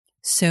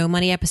So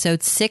Money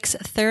episode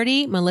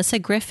 630, Melissa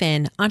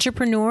Griffin,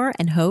 entrepreneur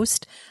and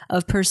host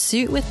of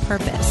Pursuit with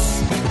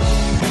Purpose.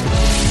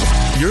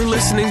 You're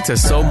listening to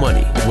So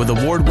Money with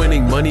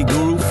award-winning money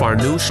guru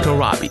Farnoosh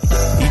Torabi.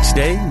 Each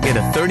day, get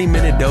a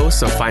 30-minute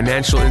dose of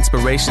financial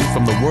inspiration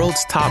from the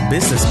world's top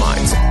business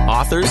minds,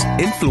 authors,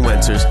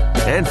 influencers,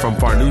 and from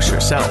Farnoosh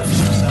herself.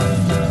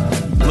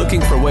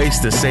 Looking for ways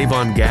to save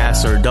on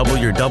gas or double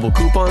your double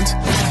coupons?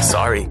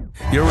 Sorry,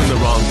 you're in the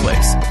wrong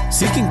place.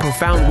 Seeking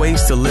profound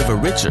ways to live a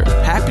richer,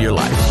 happier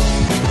life.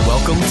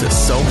 Welcome to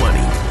So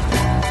Money.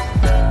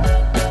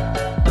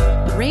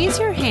 Raise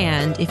your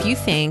hand if you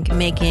think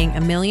making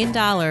 $1 million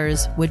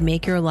would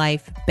make your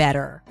life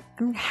better.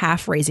 I'm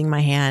half raising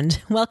my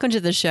hand. Welcome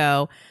to the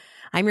show.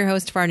 I'm your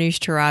host, Farnoosh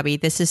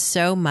Torabi. This is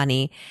So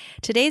Money.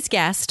 Today's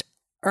guest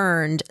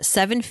earned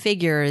 7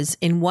 figures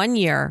in 1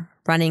 year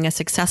running a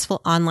successful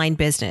online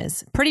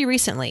business pretty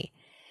recently.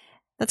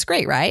 That's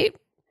great, right?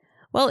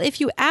 Well,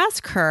 if you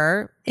ask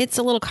her, it's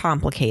a little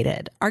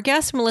complicated. Our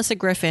guest, Melissa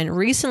Griffin,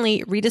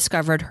 recently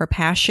rediscovered her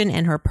passion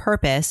and her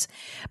purpose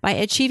by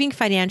achieving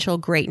financial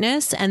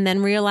greatness and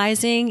then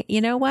realizing,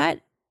 you know what?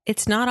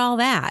 It's not all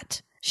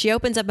that. She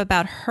opens up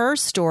about her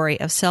story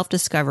of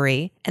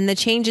self-discovery and the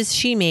changes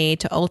she made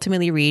to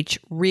ultimately reach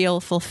real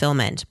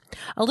fulfillment.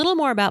 A little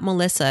more about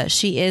Melissa.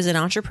 She is an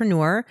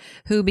entrepreneur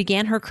who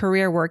began her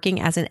career working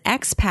as an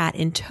expat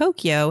in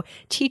Tokyo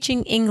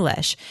teaching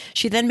English.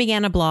 She then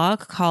began a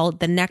blog called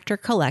The Nectar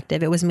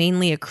Collective. It was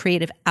mainly a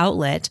creative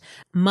outlet.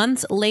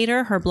 Months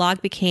later, her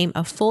blog became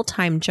a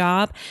full-time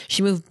job.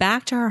 She moved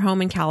back to her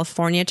home in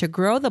California to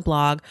grow the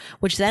blog,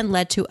 which then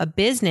led to a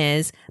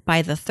business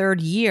by the 3rd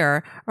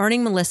year,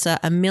 earning Melissa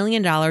 $1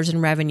 million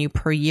in revenue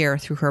per year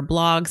through her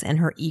blogs and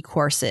her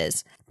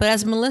e-courses. But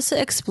as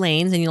Melissa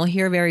explains, and you'll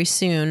hear very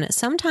soon,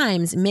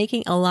 sometimes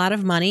making a lot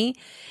of money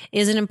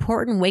is an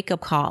important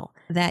wake-up call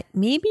that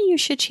maybe you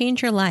should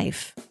change your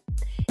life.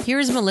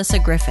 Here's Melissa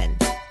Griffin.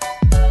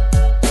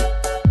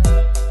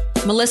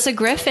 Melissa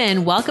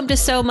Griffin, welcome to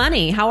So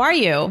Money. How are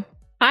you?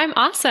 I'm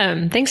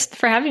awesome. Thanks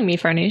for having me,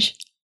 Farnoosh.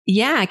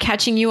 Yeah,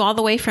 catching you all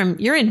the way from,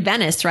 you're in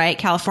Venice, right?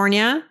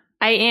 California?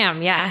 I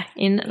am, yeah,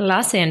 in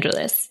Los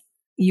Angeles.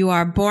 You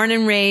are born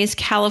and raised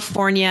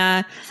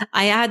California.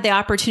 I had the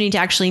opportunity to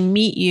actually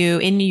meet you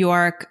in New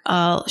York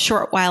a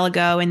short while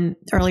ago and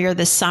earlier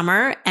this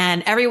summer.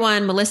 And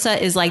Melissa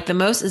is like the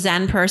most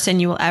Zen person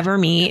you will ever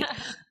meet.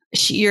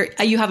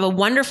 You have a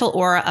wonderful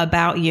aura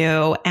about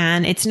you.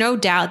 And it's no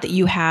doubt that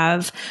you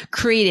have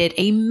created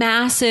a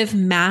massive,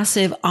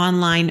 massive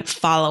online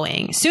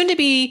following, soon to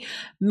be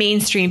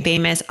mainstream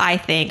famous. I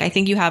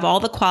think you have all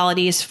the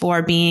qualities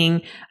for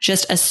being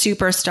just a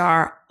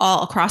superstar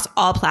all across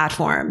all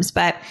platforms.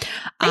 But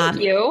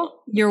thank you.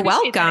 You're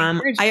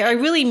welcome. I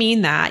really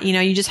mean that. You know,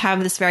 you just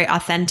have this very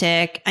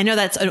authentic, I know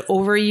that's an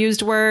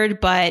overused word,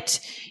 but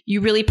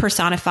you really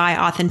personify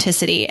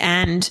authenticity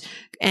and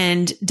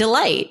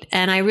delight.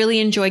 And I really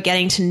enjoy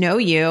getting to know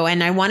you.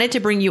 And I wanted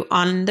to bring you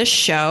on the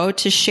show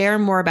to share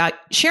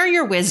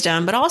your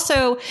wisdom, but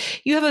also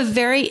you have a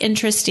very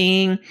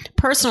interesting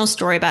personal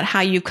story about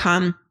how you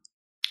come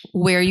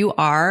where you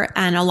are.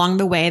 And along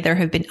the way, there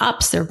have been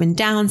ups, there have been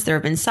downs, there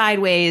have been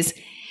sideways.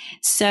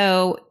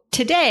 So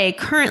today,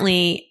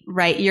 currently,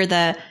 right,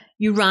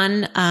 you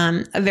run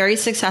a very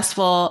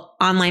successful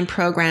online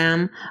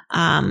program,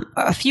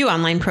 a few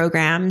online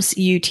programs.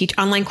 You teach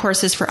online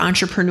courses for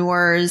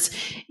entrepreneurs.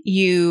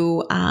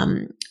 You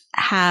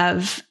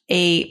have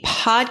a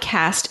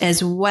podcast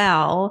as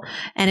well.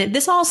 And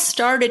this all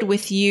started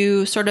with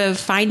you sort of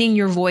finding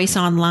your voice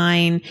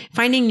online,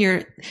 finding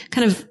your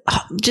kind of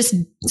just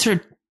sort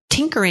of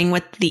tinkering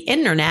with the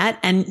internet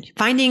and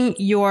finding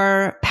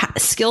your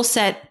skill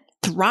set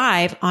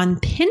thrive on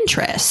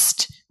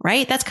Pinterest,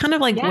 right? That's kind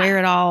of like where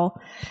it all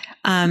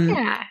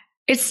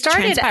it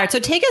started. Transpired. So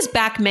take us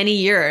back many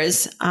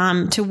years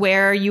to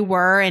where you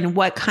were and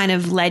what kind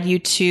of led you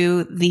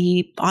to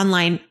the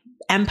online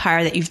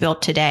empire that you've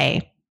built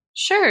today.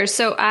 Sure.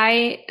 So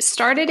I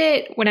started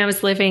it when I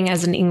was living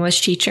as an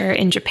English teacher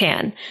in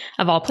Japan,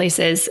 of all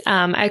places.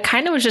 I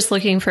kind of was just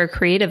looking for a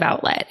creative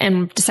outlet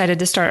and decided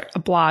to start a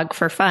blog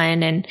for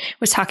fun and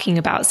was talking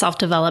about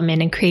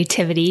self-development and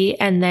creativity,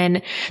 and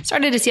then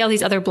started to see all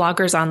these other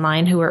bloggers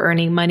online who were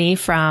earning money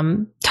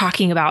from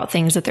talking about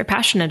things that they're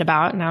passionate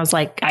about. And I was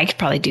like, I could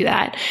probably do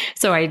that.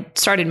 So I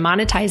started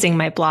monetizing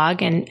my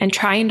blog and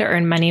trying to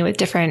earn money with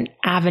different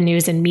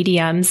avenues and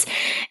mediums,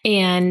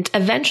 and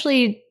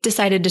eventually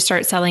decided to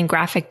start selling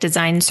graphic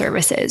design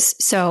services.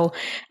 So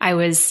I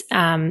was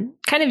kind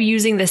of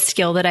using the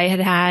skill that I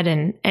had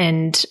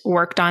and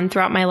worked on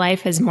throughout my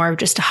life as more of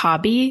just a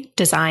hobby,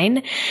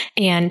 design,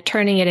 and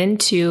turning it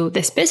into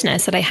this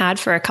business that I had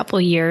for a couple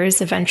of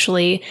years.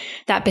 Eventually,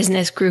 that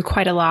business grew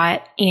quite a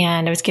lot,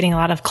 and I was getting a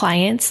lot of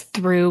clients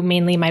through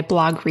mainly my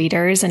blog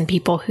readers and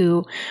people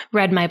who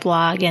read my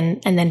blog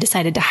and then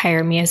decided to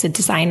hire me as a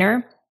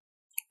designer.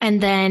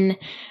 And then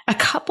a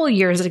couple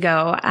years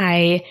ago,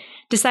 I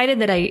decided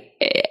that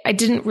I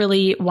didn't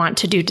really want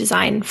to do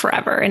design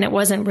forever, and it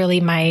wasn't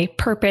really my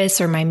purpose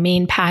or my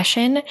main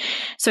passion.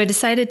 So I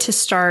decided to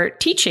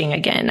start teaching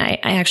again. I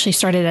actually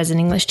started as an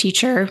English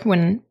teacher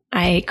when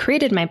I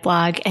created my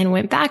blog and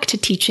went back to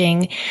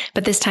teaching,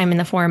 but this time in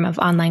the form of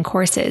online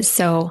courses.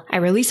 So I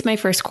released my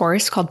first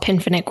course called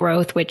Pinfinite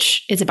Growth,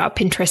 which is about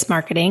Pinterest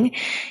marketing.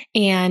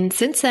 And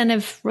since then,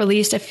 I've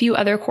released a few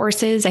other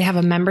courses. I have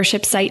a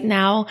membership site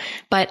now,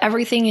 but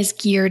everything is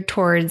geared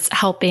towards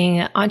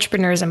helping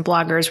entrepreneurs and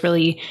bloggers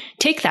really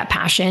take that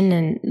passion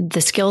and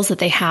the skills that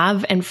they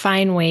have and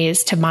find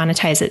ways to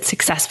monetize it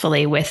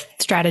successfully with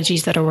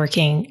strategies that are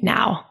working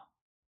now.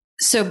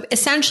 So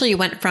essentially you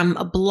went from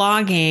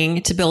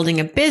blogging to building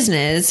a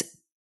business,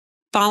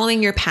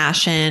 following your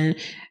passion,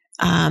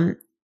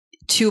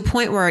 to a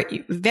point where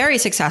you're very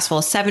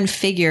successful, 7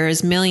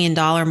 figures, $1 million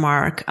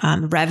mark,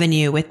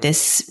 revenue with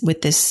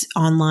this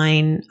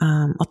online,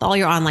 with all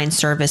your online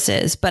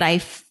services. But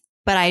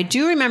I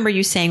do remember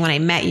you saying when I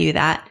met you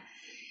that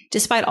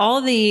despite all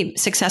of the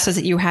successes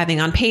that you were having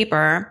on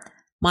paper,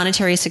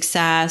 monetary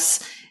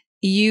success,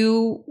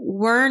 you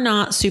were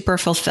not super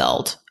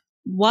fulfilled.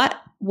 What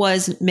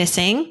was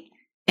missing,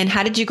 and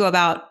how did you go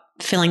about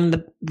filling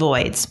the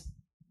voids?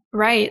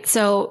 Right.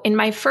 So in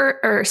my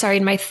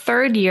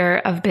third year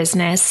of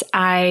business,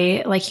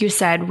 like you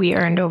said, we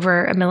earned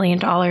over $1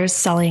 million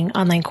selling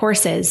online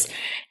courses.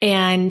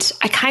 And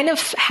I kind of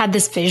had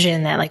this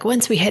vision that like,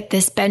 once we hit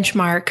this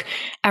benchmark,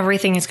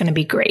 everything is going to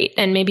be great.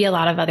 And maybe a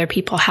lot of other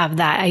people have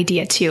that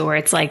idea too, where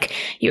it's like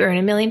you earn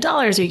 $1 million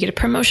or you get a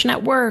promotion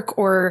at work,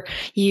 or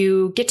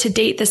you get to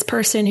date this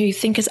person who you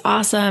think is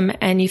awesome.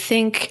 And you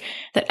think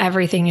that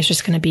everything is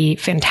just going to be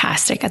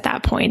fantastic at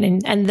that point,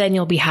 and then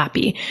you'll be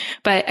happy.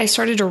 But I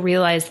started to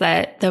realize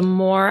that the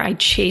more I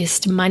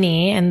chased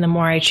money and the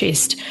more I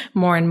chased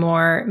more and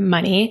more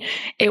money,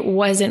 it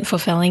wasn't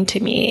fulfilling to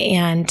me.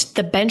 And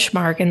the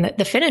benchmark and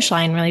the finish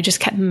line really just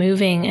kept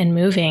moving and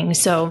moving.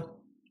 So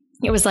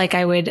it was like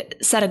I would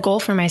set a goal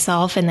for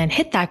myself and then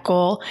hit that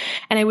goal,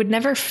 and I would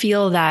never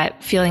feel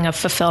that feeling of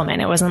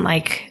fulfillment. It wasn't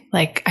like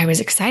I was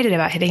excited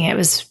about hitting it. It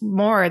was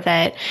more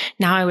that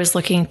now I was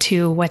looking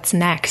to what's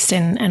next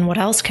and what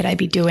else could I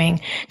be doing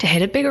to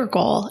hit a bigger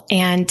goal.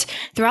 And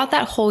throughout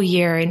that whole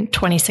year in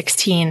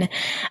 2016,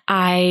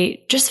 I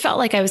just felt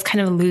like I was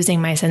kind of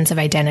losing my sense of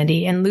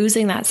identity and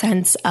losing that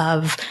sense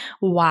of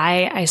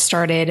why I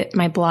started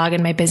my blog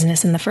and my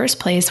business in the first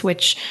place,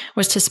 which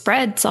was to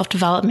spread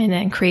self-development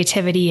and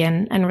creativity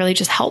and really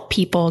just help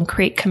people and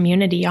create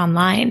community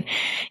online.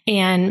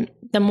 And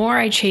the more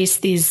I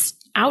chased these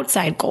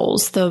outside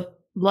goals, the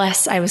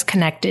less I was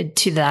connected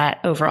to that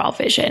overall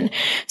vision.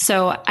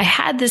 So I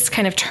had this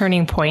kind of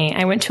turning point.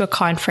 I went to a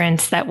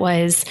conference that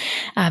was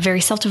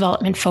very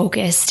self-development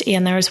focused,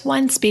 and there was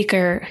one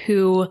speaker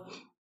who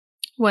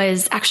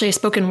was actually a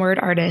spoken word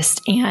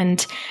artist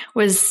and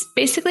was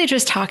basically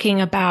just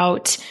talking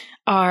about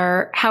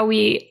how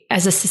we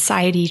as a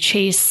society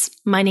chase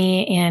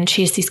money and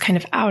chase these kind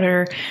of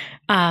outer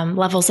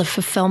levels of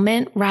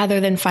fulfillment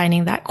rather than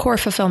finding that core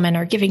fulfillment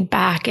or giving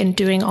back and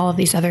doing all of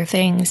these other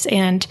things.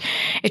 And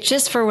it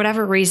just, for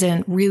whatever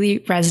reason, really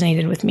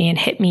resonated with me and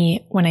hit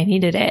me when I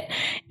needed it.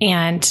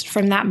 And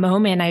from that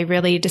moment, I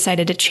really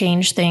decided to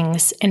change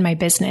things in my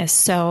business.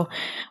 So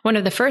one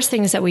of the first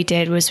things that we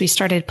did was we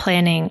started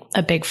planning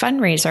a big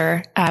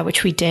fundraiser,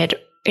 which we did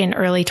in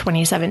early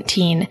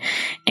 2017.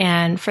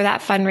 And for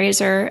that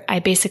fundraiser, I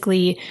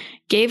basically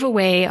gave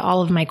away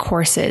all of my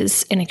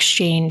courses in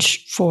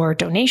exchange for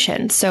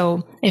donations.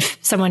 So if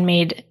someone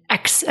made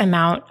X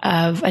amount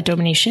of a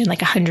donation, like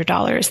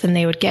 $100, then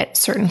they would get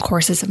certain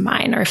courses of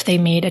mine. Or if they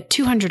made a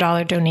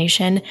 $200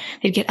 donation,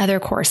 they'd get other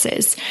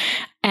courses.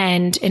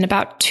 And in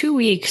about 2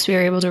 weeks, we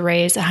were able to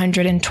raise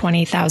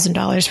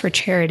 $120,000 for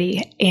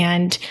charity.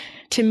 And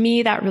to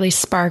me, that really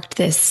sparked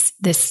this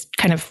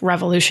kind of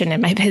revolution in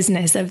my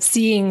business of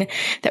seeing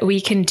that we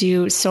can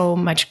do so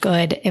much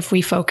good if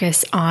we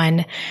focus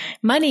on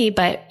money,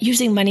 but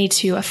using money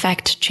to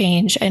affect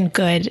change and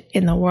good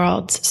in the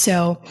world.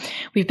 So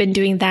we've been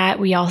doing that.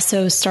 We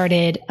also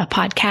started a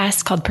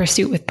podcast called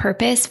Pursuit with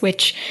Purpose,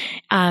 which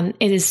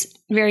it is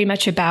very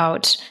much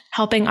about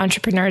helping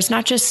entrepreneurs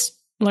not just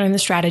learn the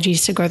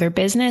strategies to grow their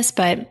business,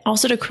 but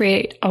also to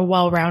create a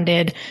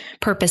well-rounded,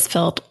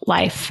 purpose-filled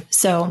life.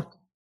 So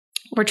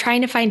we're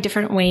trying to find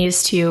different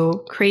ways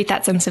to create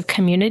that sense of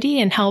community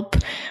and help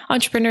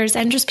entrepreneurs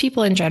and just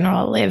people in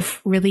general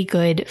live really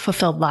good,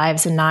 fulfilled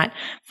lives and not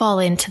fall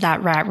into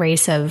that rat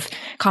race of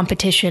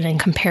competition and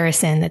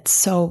comparison that's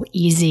so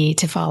easy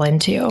to fall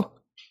into.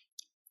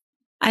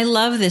 I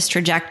love this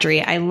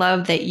trajectory. I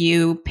love that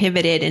you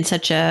pivoted in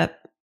such a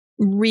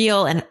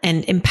real and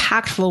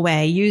impactful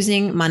way,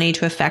 using money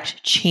to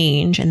affect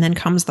change. And then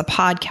comes the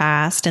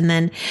podcast. And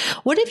then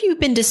what have you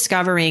been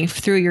discovering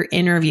through your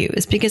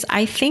interviews? Because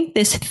I think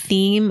this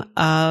theme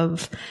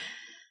of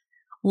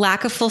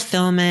lack of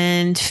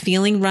fulfillment,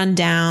 feeling run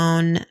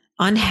down,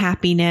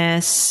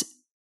 unhappiness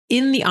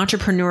in the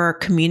entrepreneur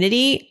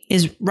community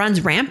runs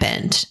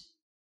rampant.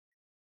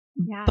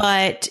 Yeah.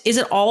 But is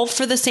it all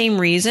for the same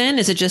reason?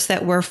 Is it just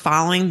that we're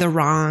following the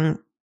wrong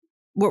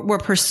we're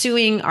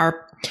pursuing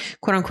our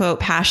quote unquote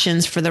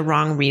passions for the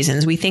wrong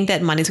reasons. We think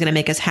that money's going to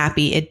make us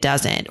happy. It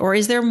doesn't. Or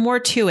is there more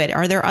to it?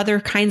 Are there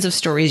other kinds of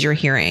stories you're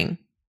hearing?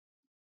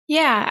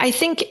 Yeah, I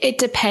think it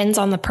depends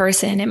on the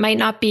person. It might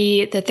not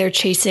be that they're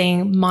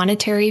chasing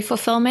monetary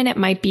fulfillment. It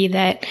might be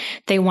that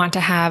they want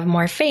to have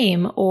more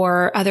fame,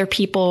 or other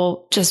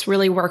people just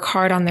really work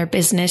hard on their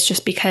business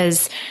just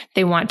because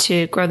they want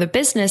to grow the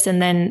business,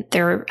 and then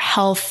their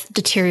health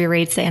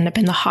deteriorates. They end up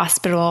in the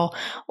hospital,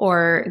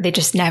 or they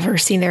just never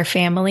see their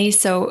family.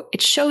 So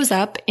it shows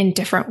up in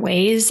different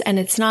ways. And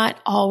it's not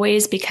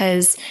always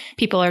because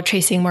people are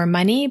chasing more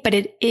money, but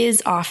it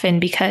is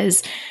often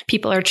because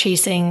people are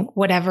chasing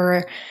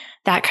whatever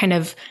that kind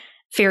of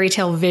fairy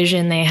tale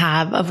vision they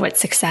have of what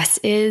success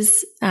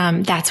is.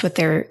 That's what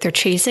they're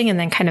chasing. And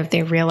then kind of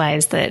they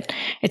realize that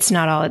it's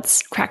not all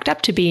it's cracked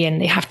up to be,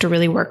 and they have to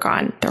really work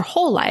on their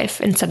whole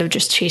life instead of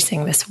just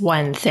chasing this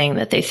one thing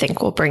that they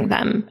think will bring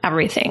them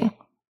everything.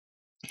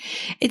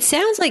 It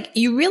sounds like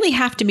you really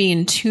have to be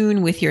in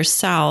tune with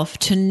yourself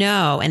to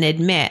know and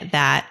admit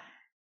that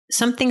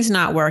something's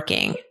not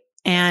working.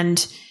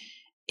 And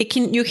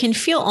you can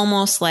feel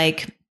almost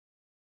like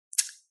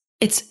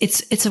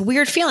it's a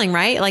weird feeling,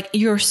 right? Like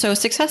you're so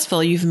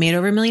successful. You've made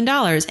over $1 million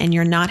and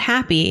you're not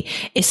happy.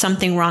 Is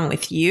something wrong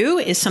with you?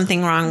 Is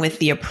something wrong with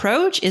the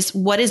approach?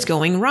 What is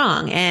going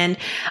wrong? And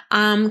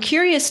I'm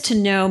curious to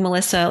know,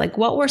 Melissa, like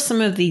what were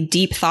some of the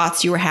deep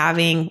thoughts you were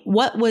having?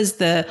 What were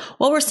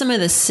some of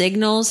the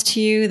signals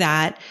to you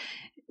that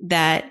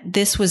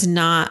this was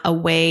not a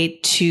way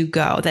to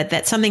go,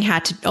 that something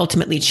had to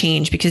ultimately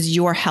change because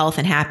your health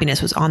and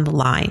happiness was on the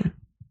line?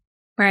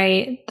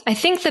 Right. I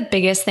think the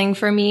biggest thing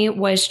for me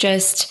was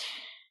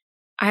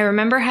I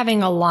remember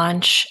having a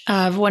launch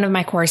of one of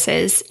my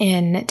courses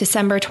in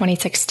December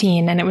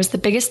 2016, and it was the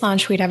biggest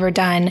launch we'd ever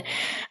done.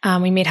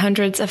 We made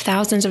hundreds of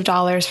thousands of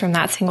dollars from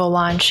that single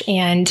launch.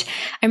 And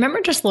I remember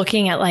just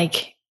looking at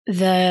like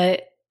the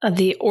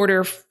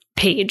order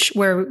page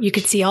where you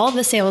could see all of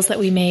the sales that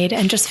we made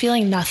and just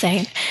feeling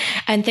nothing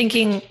and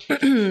thinking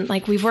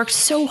like we've worked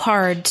so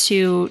hard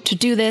to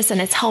do this,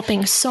 and it's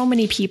helping so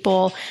many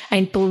people.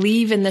 I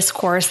believe in this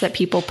course that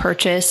people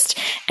purchased,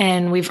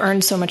 and we've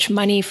earned so much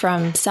money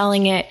from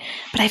selling it,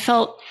 but I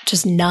felt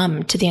just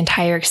numb to the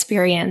entire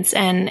experience.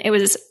 And it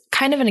was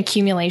kind of an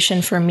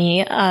accumulation for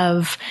me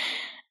of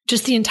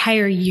just the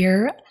entire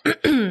year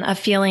of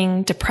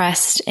feeling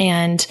depressed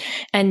and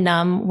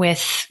numb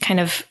with kind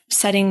of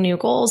setting new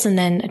goals and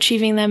then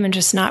achieving them and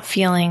just not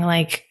feeling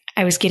like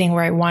I was getting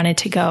where I wanted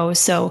to go.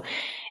 So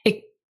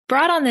it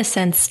brought on this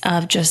sense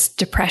of just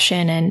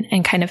depression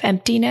and kind of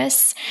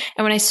emptiness.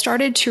 And when I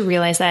started to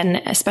realize that,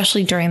 and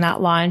especially during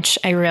that launch,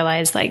 I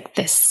realized like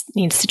this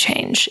needs to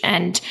change.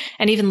 And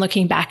even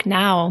looking back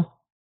now,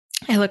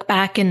 I look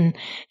back and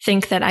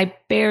think that I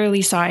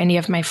barely saw any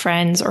of my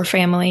friends or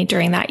family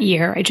during that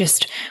year. I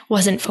just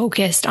wasn't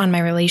focused on my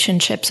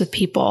relationships with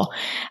people.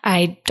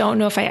 I don't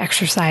know if I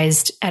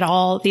exercised at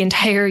all the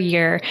entire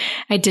year.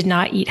 I did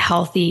not eat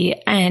healthy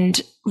and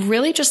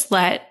really just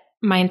let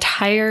my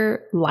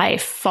entire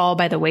life fall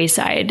by the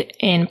wayside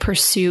in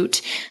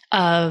pursuit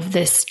of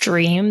this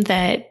dream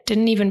that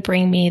didn't even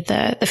bring me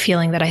the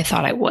feeling that I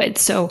thought I would.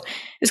 So it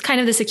was kind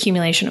of this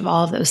accumulation of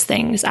all of those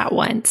things at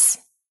once.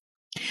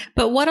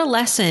 But what a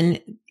lesson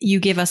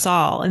you give us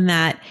all, in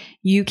that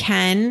you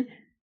can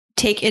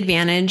take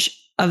advantage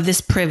of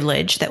this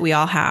privilege that we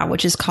all have,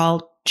 which is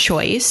called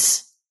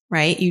choice,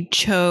 right? You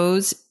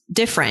chose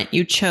different.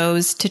 You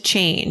chose to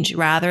change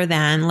rather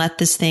than let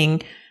this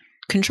thing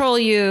control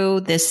you,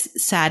 this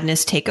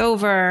sadness take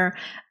over.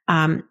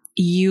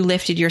 You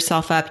lifted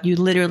yourself up. You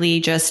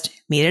literally just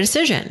made a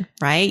decision,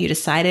 right? You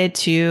decided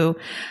to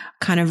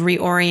kind of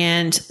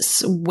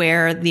reorient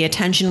where the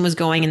attention was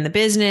going in the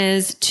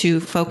business, to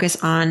focus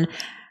on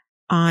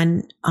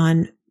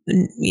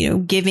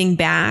giving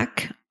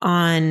back,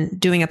 on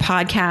doing a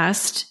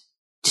podcast,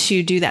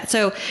 to do that.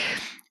 So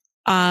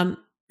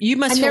you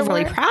must feel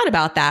really proud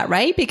about that,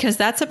 right? Because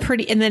that's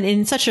and then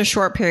in such a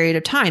short period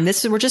of time.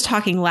 We're just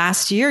talking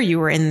last year, you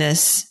were in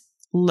this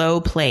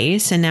low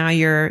place and now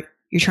you're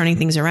turning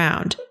things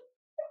around.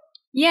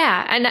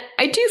 Yeah. And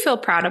I do feel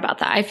proud about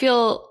that.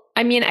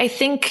 I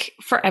think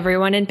for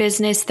everyone in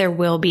business, there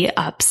will be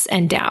ups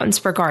and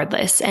downs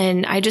regardless.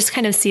 And I just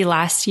kind of see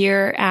last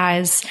year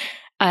as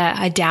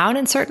a down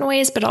in certain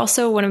ways, but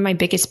also one of my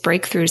biggest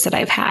breakthroughs that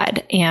I've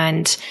had.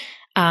 And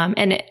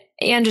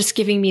just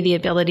giving me the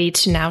ability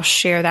to now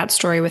share that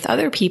story with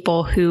other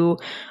people who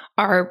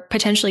are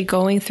potentially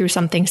going through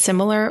something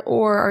similar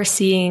or are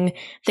seeing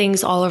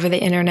things all over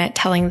the internet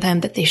telling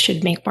them that they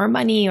should make more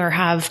money or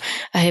have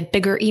a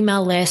bigger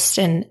email list,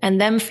 and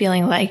them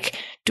feeling like,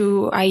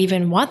 do I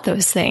even want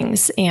those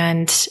things?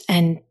 And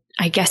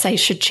I guess I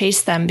should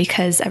chase them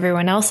because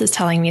everyone else is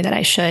telling me that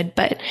I should.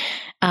 But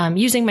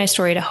using my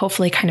story to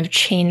hopefully kind of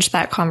change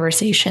that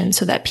conversation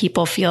so that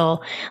people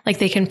feel like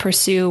they can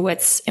pursue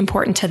what's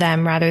important to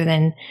them rather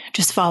than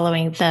just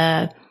following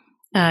the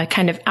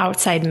kind of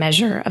outside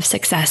measure of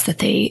success that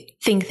they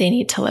think they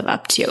need to live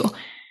up to.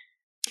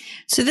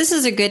 So this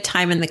is a good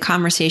time in the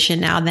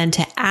conversation now then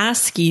to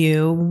ask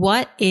you,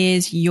 what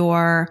is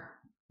your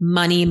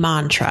money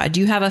mantra? Do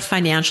you have a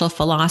financial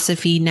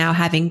philosophy now,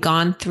 having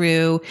gone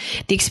through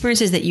the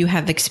experiences that you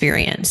have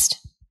experienced?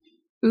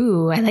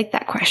 Ooh, I like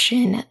that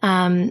question.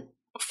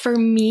 For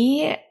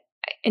me,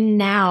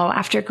 now,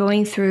 after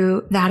going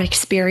through that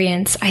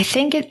experience, I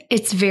think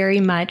it's very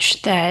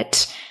much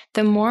that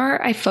the more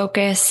I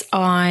focus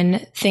on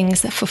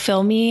things that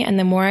fulfill me, and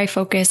the more I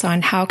focus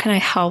on how can I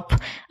help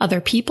other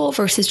people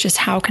versus just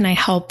how can I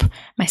help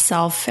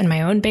myself and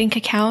my own bank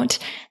account,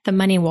 the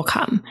money will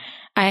come.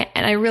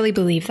 I really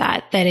believe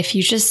that if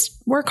you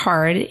just work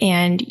hard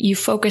and you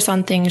focus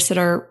on things that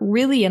are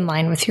really in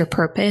line with your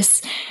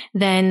purpose,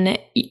 and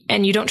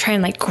you don't try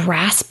and like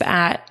grasp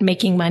at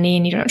making money,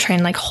 and you don't try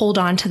and like hold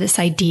on to this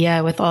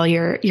idea with all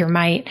your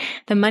might,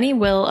 the money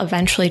will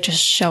eventually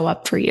just show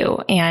up for you,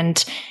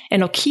 and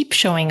it'll keep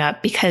showing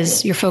up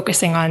because you're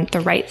focusing on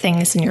the right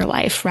things in your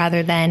life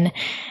rather than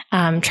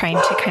trying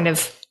to kind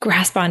of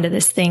grasp onto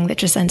this thing that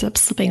just ends up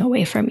slipping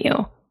away from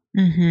you.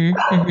 Mm-hmm,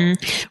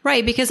 mm-hmm.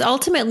 Right. Because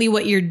ultimately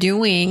what you're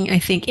doing, I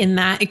think, in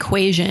that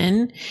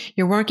equation,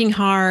 you're working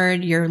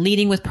hard, you're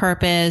leading with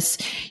purpose,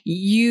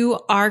 you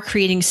are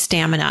creating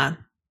stamina,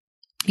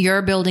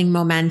 you're building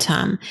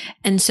momentum.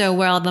 And so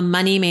while the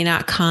money may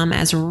not come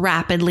as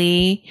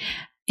rapidly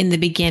in the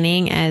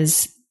beginning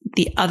as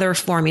the other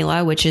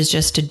formula, which is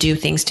just to do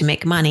things to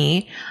make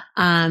money,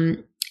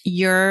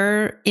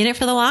 you're in it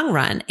for the long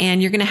run,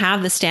 and you're going to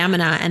have the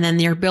stamina, and then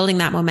you're building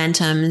that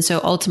momentum. And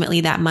so ultimately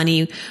that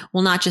money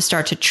will not just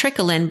start to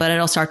trickle in, but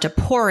it'll start to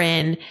pour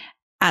in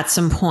at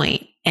some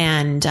point.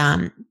 And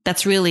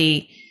that's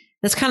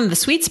kind of the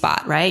sweet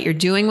spot, right? You're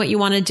doing what you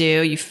want to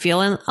do. You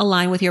feel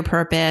aligned with your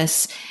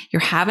purpose.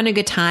 You're having a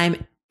good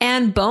time,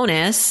 and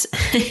bonus,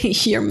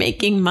 you're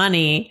making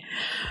money.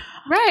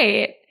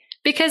 Right.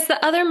 Because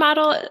the other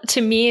model to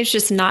me is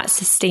just not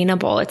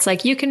sustainable. It's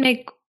like you can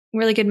make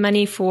really good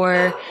money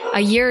for a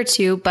year or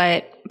two,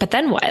 but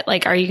then what?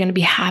 Like, are you going to be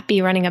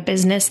happy running a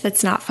business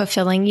that's not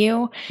fulfilling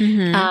you?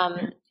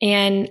 Mm-hmm.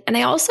 And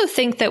I also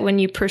think that when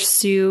you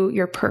pursue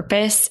your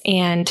purpose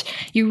and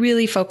you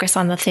really focus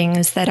on the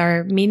things that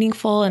are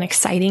meaningful and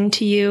exciting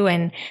to you,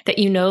 and that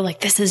you know,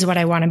 like, this is what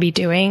I want to be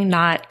doing,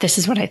 not this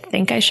is what I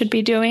think I should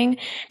be doing,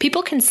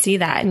 people can see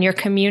that, and your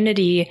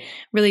community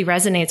really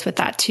resonates with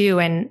that too.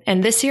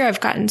 And this year I've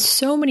gotten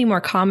so many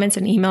more comments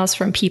and emails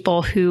from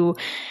people who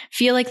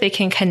feel like they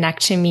can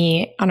connect to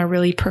me on a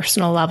really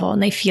personal level,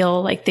 and they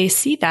feel like they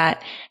see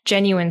that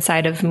genuine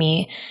side of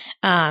me.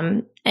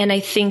 And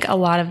I think a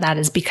lot of that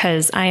is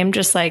because I am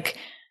just like,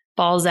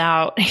 balls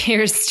out.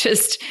 Here's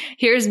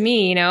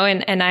me, you know,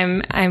 and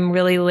I'm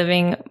really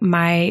living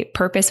my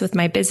purpose with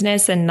my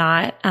business, and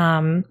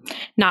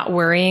not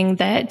worrying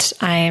that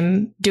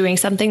I'm doing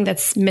something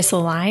that's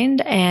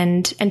misaligned,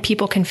 and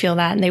people can feel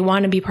that, and they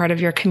want to be part of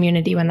your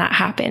community when that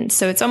happens.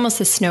 So it's almost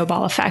a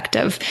snowball effect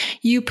of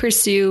you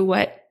pursue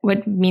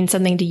what means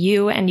something to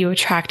you, and you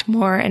attract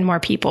more and more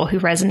people who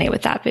resonate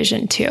with that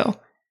vision too.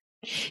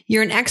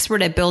 You're an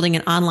expert at building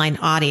an online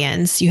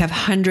audience. You have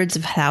hundreds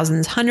of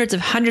thousands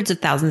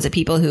of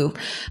people who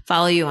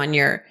follow you on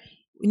your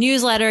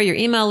newsletter, your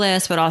email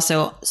list, but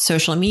also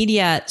social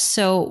media.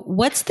 So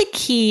what's the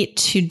key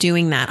to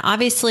doing that?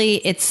 Obviously,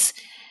 it's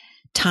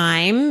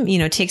time,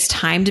 it takes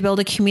time to build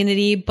a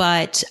community,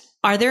 but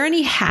are there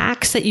any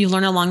hacks that you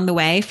learn along the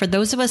way for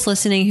those of us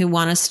listening who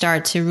want to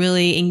start to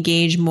really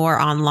engage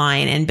more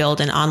online and build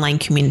an online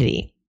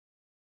community?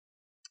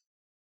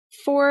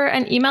 For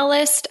an email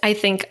list, I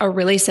think a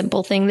really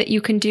simple thing that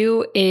you can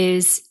do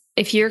is,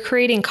 if you're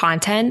creating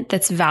content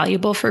that's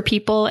valuable for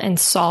people and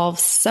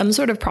solves some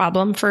sort of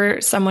problem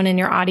for someone in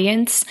your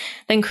audience,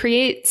 then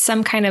create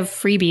some kind of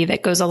freebie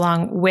that goes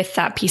along with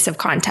that piece of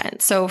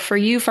content. So for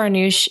you,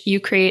 Farnoosh, you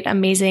create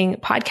amazing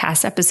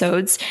podcast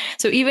episodes.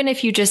 So even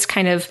if you just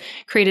kind of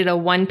created a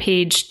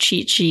one-page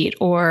cheat sheet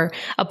or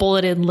a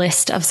bulleted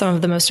list of some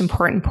of the most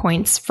important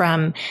points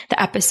from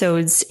the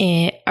episodes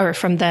or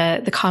from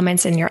the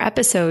comments in your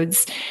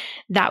episodes,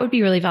 that would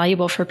be really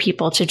valuable for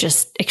people to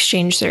just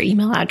exchange their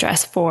email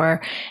address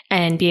for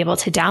and be able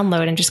to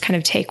download and just kind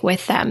of take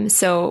with them.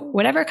 So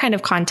whatever kind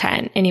of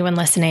content anyone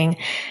listening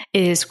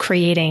is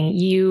creating,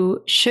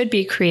 you should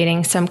be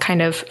creating some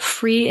kind of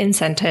free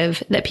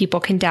incentive that people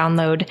can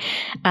download.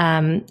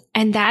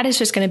 And that is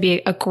just going to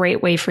be a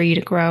great way for you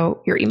to grow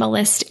your email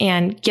list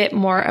and get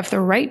more of the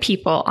right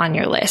people on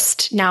your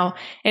list. Now,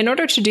 in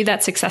order to do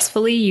that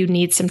successfully, you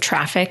need some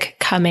traffic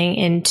coming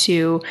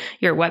into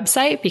your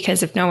website,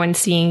 because if no one's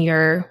seeing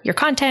your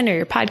content or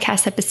your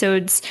podcast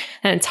episodes,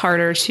 then it's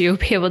harder to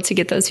be able to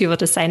get those people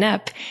to sign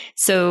up.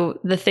 So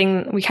the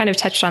thing, we kind of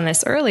touched on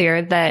this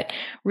earlier, that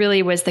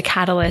really was the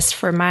catalyst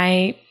for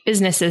my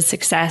business's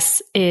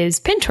success is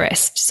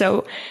Pinterest.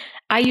 So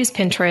I use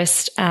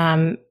Pinterest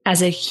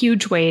as a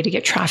huge way to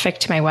get traffic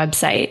to my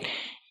website.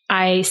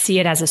 I see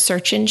it as a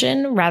search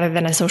engine rather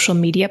than a social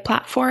media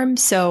platform.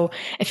 So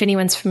if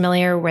anyone's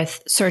familiar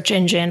with search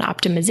engine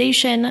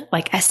optimization,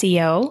 like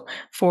SEO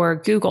for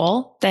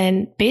Google,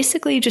 then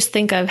basically just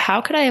think of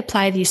how could I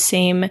apply these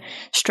same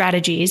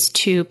strategies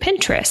to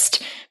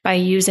Pinterest by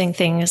using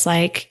things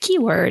like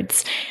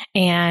keywords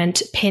and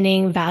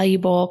pinning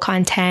valuable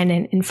content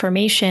and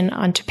information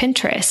onto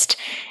Pinterest.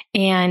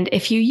 And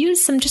if you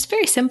use some just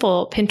very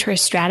simple Pinterest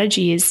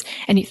strategies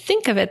and you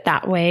think of it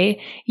that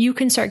way, you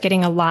can start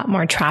getting a lot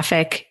more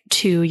traffic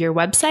to your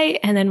website.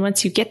 And then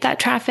once you get that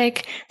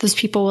traffic, those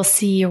people will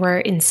see your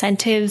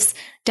incentives,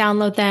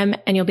 download them,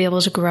 and you'll be able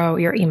to grow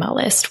your email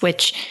list,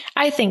 which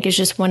I think is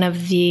just one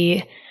of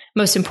the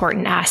most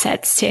important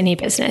assets to any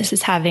business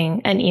is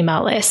having an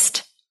email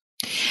list.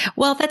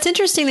 Well, that's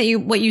interesting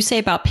that what you say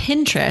about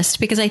Pinterest,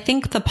 because I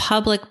think the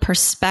public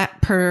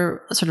perspective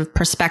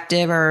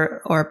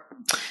or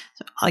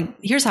like,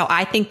 here's how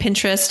I think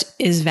Pinterest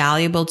is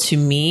valuable to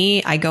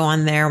me. I go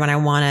on there when I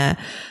want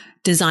to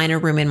design a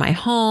room in my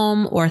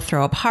home or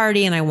throw a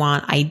party and I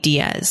want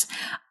ideas.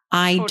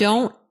 I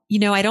don't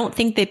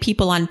think that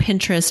people on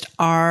Pinterest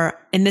are,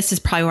 and this is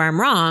probably where I'm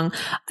wrong,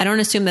 I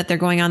don't assume that they're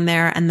going on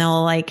there and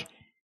they'll like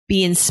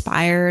be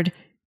inspired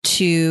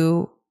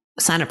to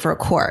sign up for a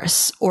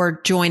course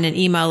or join an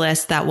email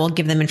list that will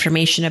give them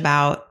information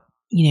about,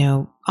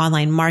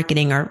 online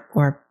marketing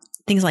or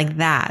things like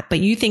that. But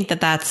you think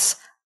that that's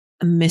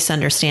a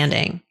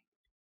misunderstanding.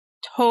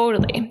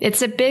 Totally.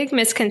 It's a big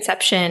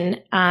misconception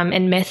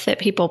and myth that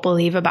people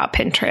believe about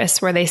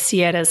Pinterest, where they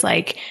see it as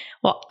like,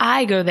 well,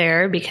 I go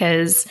there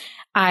because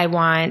I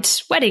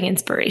want wedding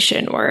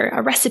inspiration or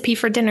a recipe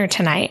for dinner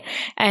tonight.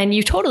 And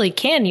you totally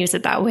can use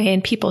it that way,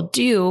 and people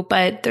do.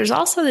 But there's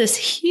also this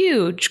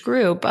huge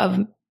group of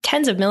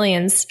tens of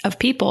millions of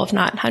people, if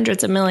not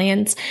hundreds of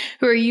millions,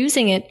 who are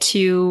using it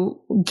to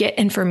get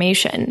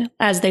information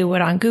as they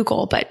would on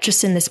Google, but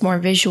just in this more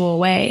visual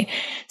way.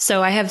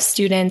 So I have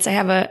students, I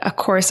have a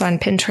course on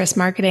Pinterest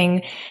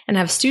marketing, and I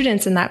have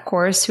students in that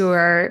course who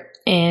are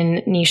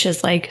in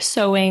niches like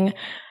sewing,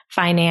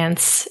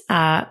 finance,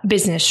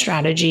 business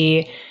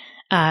strategy,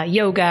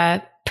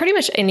 yoga, pretty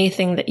much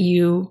anything that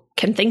you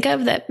can think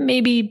of that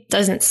maybe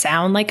doesn't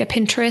sound like a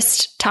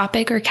Pinterest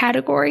topic or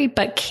category,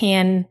 but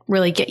can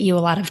really get you a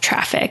lot of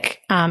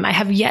traffic. I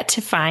have yet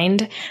to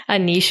find a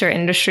niche or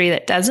industry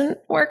that doesn't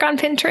work on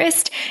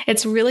Pinterest.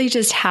 It's really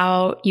just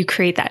how you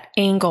create that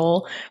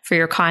angle for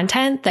your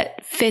content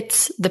that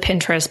fits the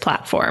Pinterest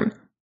platform.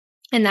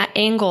 And that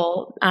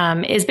angle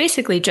is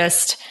basically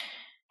just,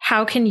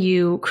 how can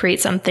you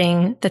create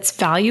something that's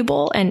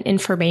valuable and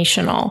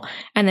informational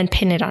and then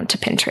pin it onto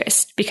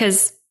Pinterest?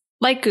 Because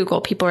like Google,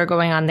 people are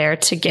going on there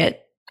to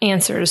get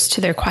answers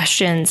to their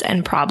questions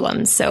and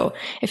problems. So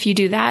if you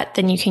do that,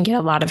 then you can get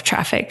a lot of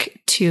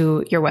traffic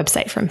to your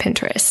website from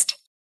Pinterest.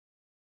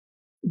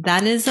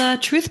 That is a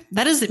truth.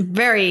 That is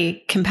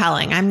very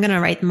compelling. I'm going to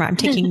write them. I'm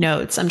taking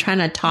notes. I'm trying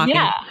to talk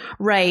and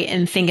write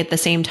and think at the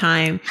same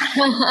time.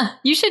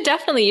 You should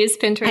definitely use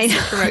Pinterest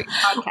to promote your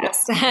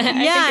podcast.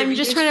 I'm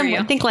just trying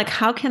to think like,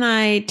 how can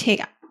I take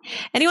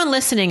anyone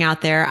listening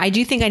out there? I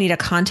do think I need a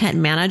content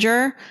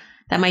manager.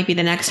 That might be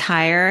the next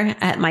hire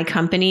at my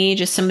company.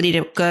 Just somebody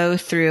to go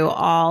through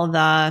all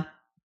the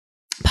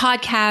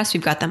podcasts.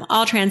 We've got them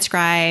all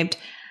transcribed.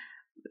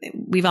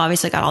 We've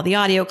obviously got all the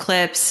audio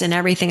clips and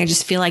everything. I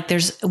just feel like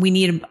we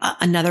need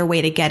another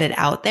way to get it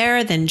out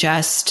there than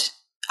just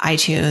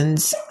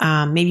iTunes.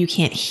 Maybe you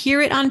can't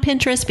hear it on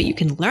Pinterest, but you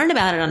can learn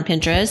about it on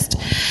Pinterest.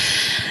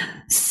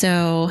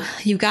 So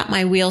you've got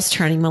my wheels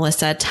turning,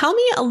 Melissa. Tell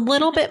me a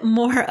little bit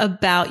more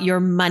about your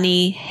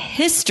money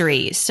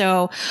history.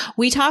 So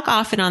we talk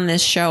often on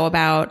this show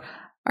about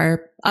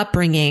our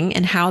upbringing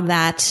and how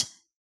that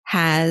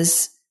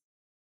has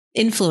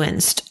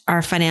influenced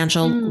our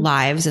financial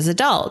lives as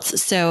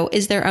adults. So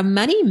is there a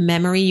money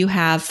memory you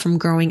have from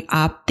growing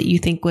up that you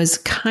think was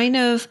that kind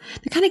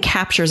of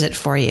captures it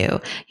for you,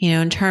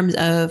 in terms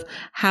of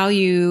how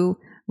you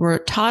were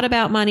taught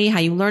about money, how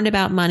you learned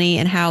about money,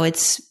 and how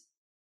it's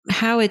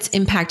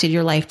impacted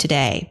your life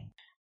today?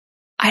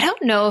 I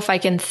don't know if I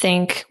can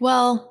think,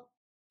 well,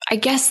 I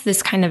guess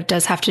this kind of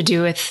does have to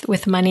do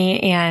with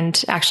money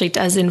and actually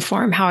does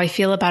inform how I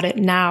feel about it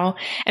now,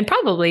 and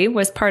probably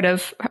was part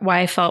of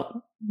why I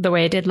felt the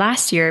way I did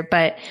last year.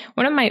 But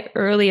one of my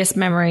earliest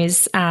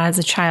memories as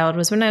a child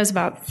was when I was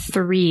about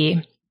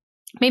 3,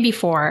 maybe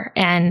 4.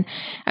 And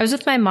I was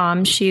with my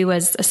mom. She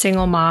was a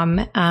single mom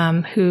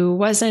who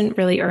wasn't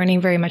really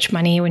earning very much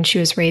money when she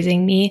was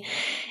raising me.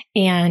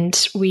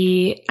 And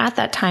we, at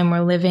that time,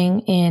 were living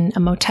in a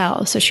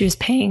motel. So she was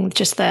paying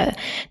just the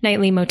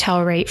nightly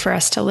motel rate for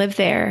us to live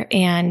there.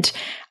 And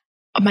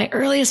my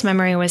earliest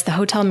memory was the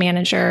hotel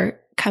manager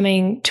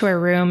coming to our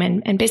room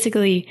and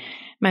basically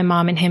my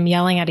mom and him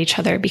yelling at each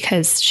other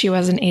because she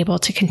wasn't able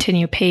to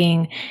continue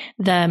paying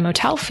the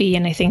motel fee.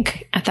 And I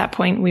think at that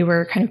point we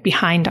were kind of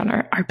behind on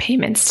our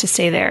payments to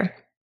stay there.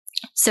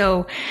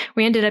 So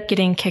we ended up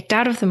getting kicked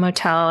out of the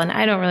motel, and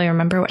I don't really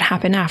remember what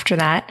happened after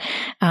that.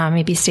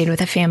 Maybe stayed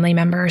with a family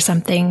member or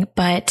something.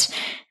 But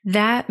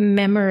that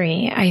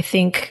memory, I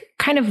think,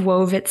 kind of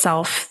wove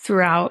itself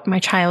throughout my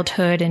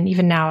childhood and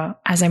even now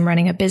as I'm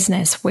running a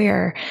business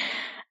where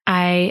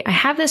I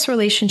have this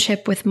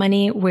relationship with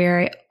money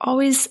where I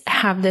always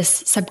have this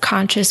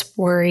subconscious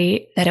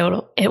worry that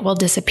it will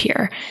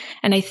disappear.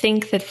 And I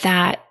think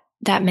that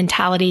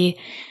mentality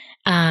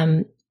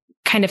kind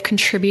of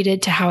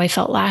contributed to how I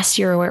felt last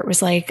year, where it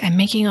was like, I'm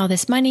making all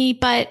this money,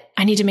 but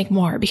I need to make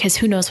more because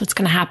who knows what's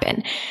going to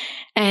happen.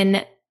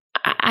 And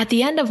at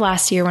the end of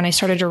last year, when I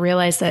started to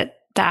realize that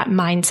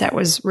mindset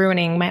was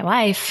ruining my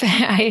life,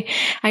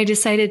 I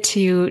decided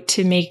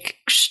to make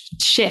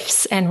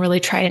shifts and really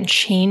try and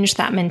change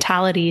that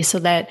mentality so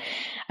that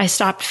I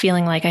stopped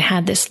feeling like I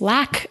had this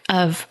lack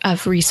of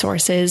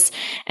resources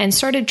and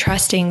started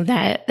trusting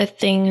that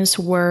things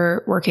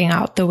were working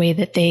out the way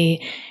that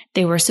they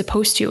were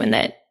supposed to, and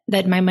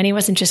that my money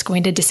wasn't just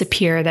going to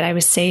disappear, that I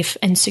was safe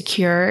and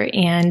secure.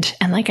 And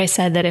like I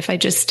said, that if I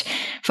just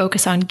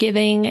focus on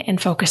giving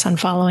and focus on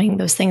following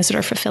those things that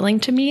are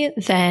fulfilling to me,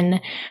 then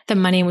the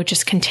money would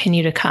just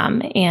continue to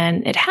come.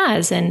 And it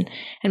has, and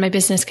my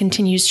business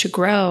continues to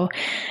grow.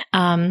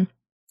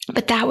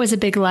 But that was a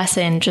big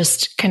lesson,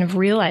 just kind of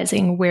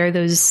realizing where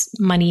those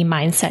money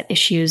mindset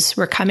issues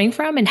were coming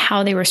from and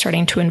how they were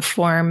starting to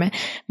inform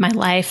my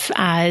life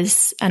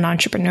as an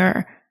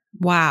entrepreneur.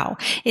 Wow.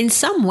 In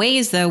some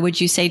ways, though, would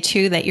you say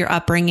too that your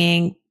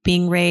upbringing,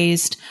 being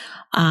raised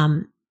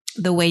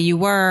the way you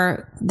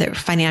were, that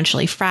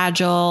financially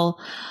fragile,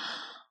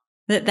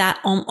 that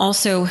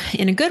also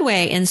in a good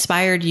way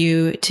inspired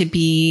you to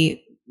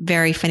be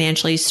very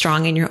financially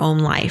strong in your own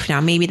life?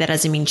 Now, maybe that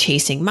doesn't mean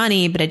chasing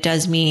money, but it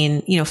does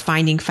mean,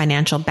 finding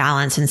financial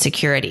balance and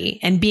security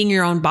and being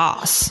your own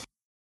boss.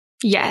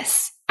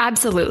 Yes,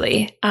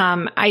 absolutely.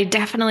 I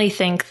definitely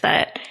think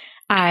that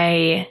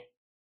I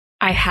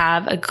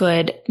have a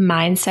good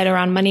mindset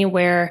around money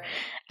where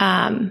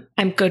I'm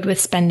good with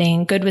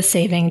spending, good with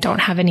saving, don't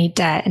have any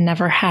debt and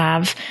never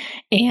have,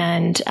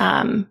 and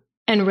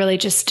really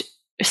just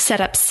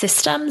set up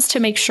systems to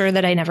make sure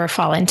that I never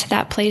fall into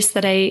that place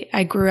that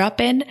I grew up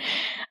in.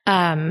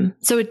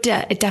 So it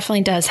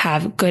definitely does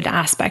have good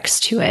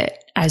aspects to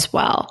it as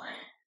well.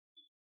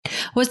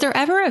 Was there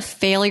ever a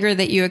failure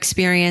that you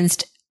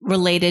experienced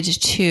related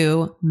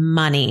to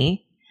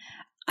money?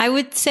 I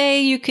would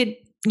say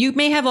you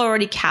may have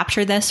already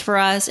captured this for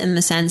us in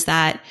the sense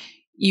that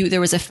there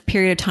was a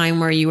period of time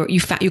where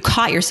you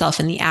caught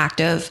yourself in the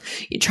act of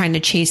trying to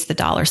chase the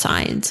dollar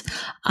signs.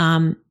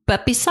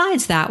 But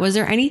besides that, was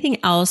there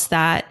anything else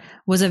that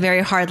was a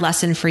very hard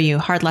lesson for you,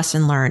 hard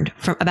lesson learned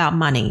about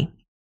money?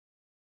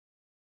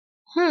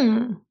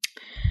 I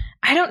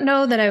don't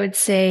know that I would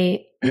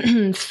say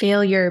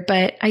failure,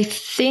 but I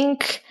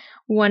think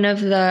one of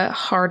the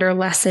harder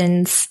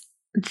lessons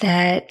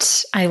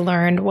that I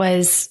learned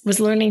was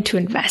learning to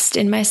invest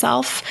in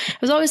myself. I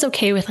was always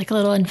okay with like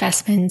little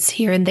investments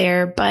here and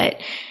there, but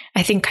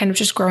I think kind of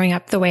just growing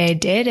up the way I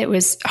did, it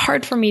was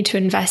hard for me to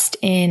invest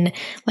in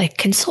like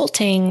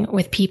consulting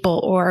with people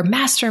or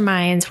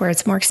masterminds where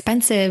it's more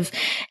expensive,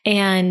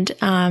 and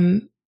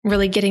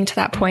really getting to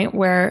that point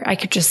where I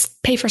could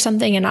just pay for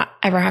something and not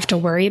ever have to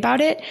worry about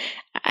it,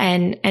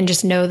 and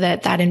just know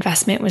that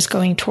investment was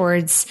going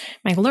towards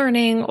my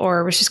learning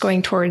or was just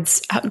going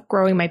towards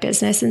growing my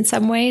business in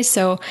some way.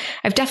 So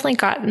I've definitely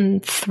gotten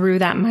through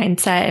that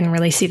mindset and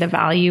really see the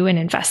value in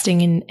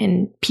investing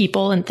in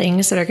people and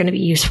things that are going to be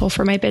useful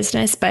for my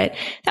business. But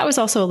that was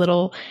also a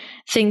little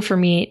thing for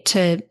me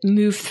to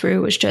move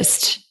through, was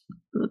just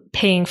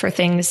paying for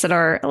things that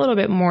are a little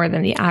bit more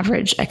than the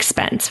average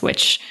expense,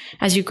 which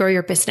as you grow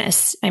your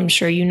business, I'm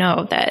sure you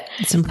know that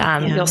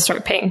you'll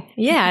start paying.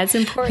 Yeah, it's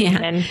important. Yeah.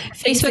 And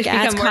Facebook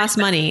ads cost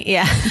money.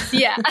 Yeah.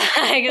 Yeah.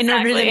 Exactly. In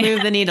order to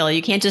move the needle,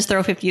 you can't just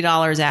throw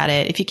 $50 at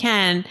it. If you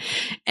can,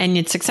 and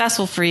it's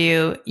successful for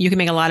you, you can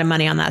make a lot of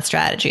money on that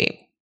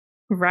strategy.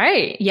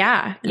 Right.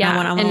 Yeah. Yeah. I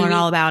want to learn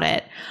all about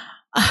it.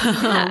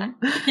 Yeah.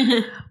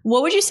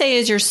 What would you say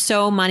is your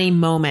so money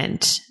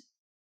moment?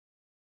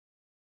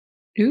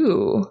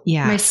 Ooh,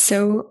 yeah. My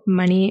so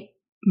money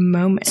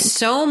moment.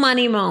 So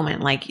money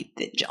moment. Like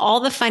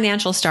all the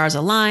financial stars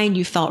aligned.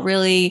 You felt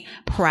really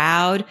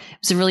proud. It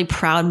was a really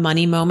proud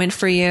money moment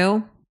for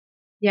you.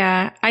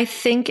 Yeah. I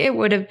think it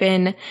would have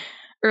been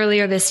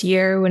earlier this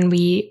year when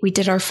we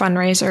did our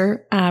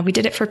fundraiser. We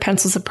did it for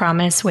Pencils of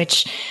Promise,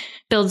 which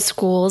builds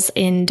schools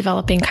in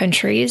developing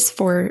countries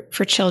for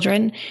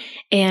children.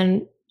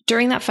 And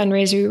during that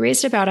fundraiser, we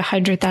raised about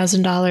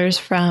 $100,000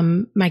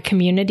 from my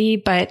community,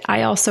 but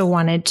I also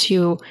wanted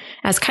to,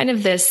 as kind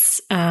of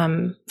this,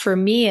 for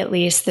me at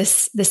least,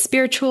 this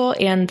spiritual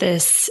and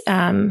this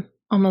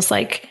almost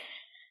like,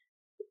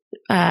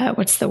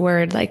 what's the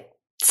word, like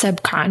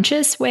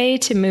subconscious way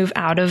to move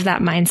out of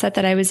that mindset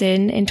that I was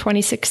in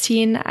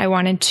 2016. I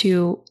wanted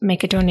to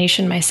make a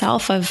donation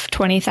myself of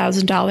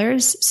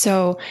 $20,000.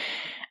 So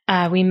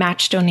we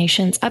match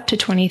donations up to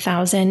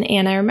 20,000.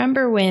 And I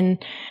remember when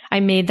I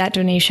made that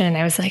donation,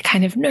 I was like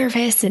kind of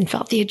nervous and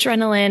felt the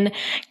adrenaline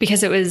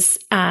because it was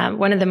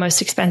one of the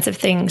most expensive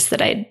things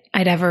that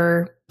I'd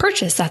ever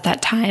purchased at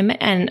that time.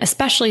 And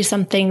especially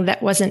something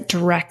that wasn't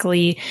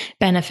directly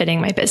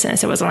benefiting my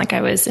business. It wasn't like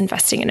I was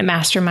investing in a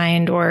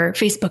mastermind or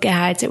Facebook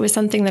ads. It was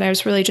something that I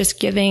was really just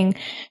giving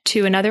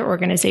to another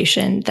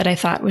organization that I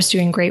thought was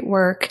doing great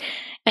work.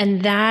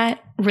 And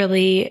that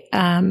really,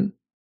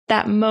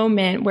 that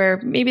moment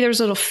where maybe there was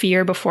a little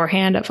fear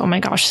beforehand of, oh my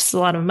gosh, this is a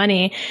lot of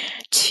money,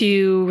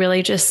 to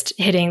really just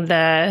hitting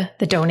the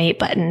donate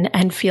button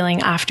and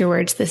feeling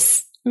afterwards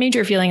this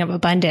major feeling of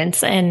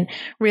abundance and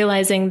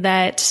realizing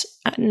that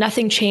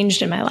nothing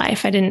changed in my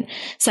life. I didn't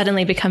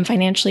suddenly become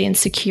financially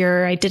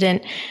insecure. I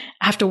didn't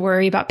have to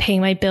worry about paying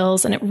my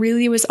bills. And it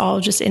really was all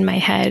just in my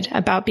head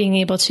about being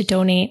able to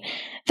donate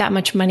that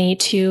much money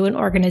to an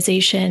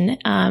organization.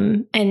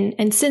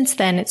 And since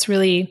then, it's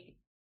really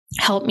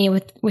helped me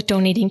with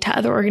donating to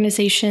other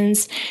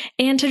organizations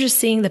and to just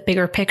seeing the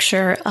bigger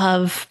picture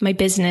of my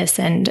business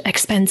and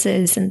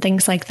expenses and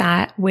things like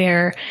that,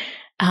 where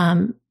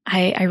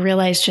I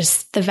realized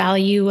just the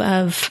value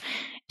of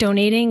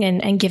donating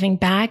and giving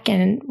back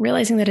and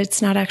realizing that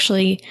it's not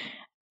actually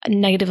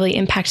negatively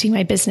impacting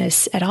my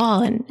business at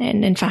all. And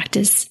in fact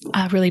is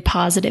a really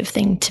positive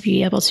thing to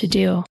be able to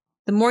do.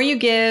 The more you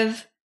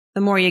give,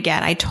 the more you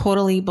get. I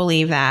totally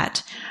believe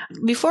that.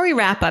 Before we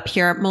wrap up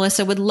here,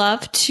 Melissa, would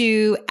love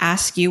to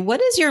ask you, what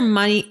is your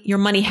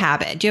money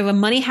habit? Do you have a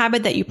money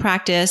habit that you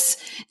practice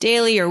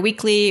daily or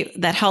weekly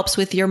that helps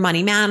with your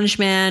money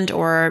management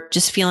or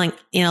just feeling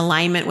in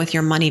alignment with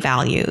your money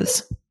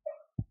values?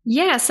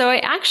 Yeah. So I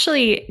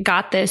actually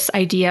got this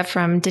idea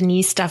from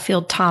Denise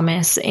Duffield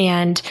Thomas,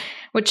 and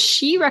what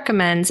she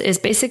recommends is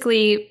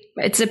basically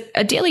it's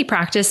a daily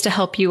practice to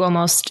help you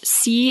almost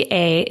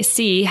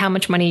see how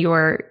much money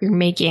you're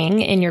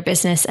making in your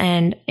business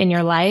and in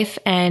your life,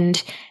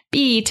 and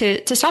B,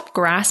 to stop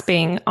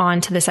grasping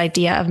onto this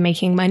idea of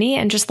making money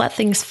and just let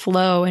things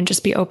flow and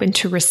just be open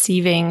to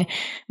receiving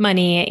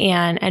money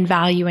and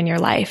value in your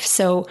life.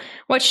 So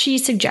what she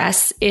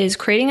suggests is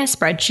creating a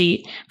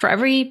spreadsheet for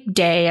every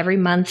day, every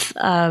month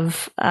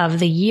of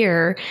the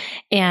year,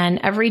 and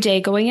every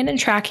day going in and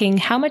tracking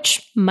how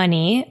much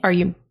money are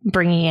you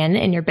bringing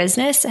in your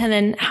business, and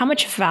then how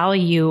much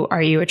value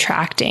are you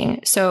attracting.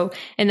 So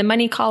in the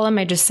money column,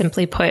 I just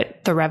simply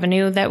put the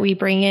revenue that we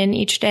bring in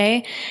each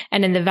day.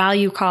 And in the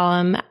value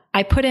column,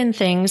 I put in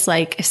things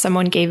like if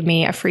someone gave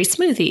me a free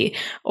smoothie,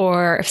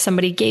 or if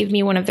somebody gave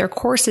me one of their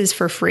courses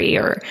for free,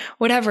 or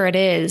whatever it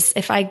is.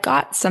 If I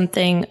got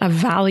something of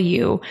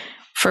value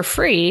for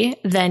free,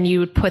 then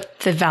you would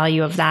put the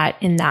value of that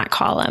in that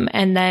column.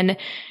 And then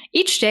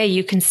each day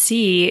you can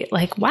see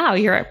like, wow,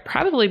 you're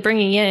probably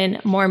bringing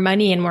in more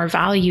money and more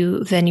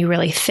value than you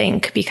really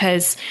think,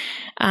 because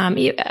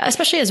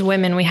especially as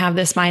women, we have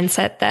this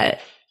mindset that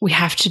we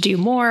have to do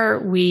more.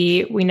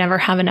 We never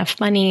have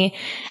enough money.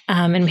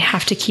 And we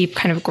have to keep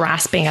kind of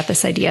grasping at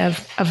this idea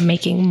of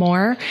making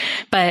more.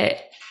 But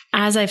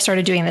as I've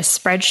started doing this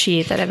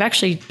spreadsheet that I've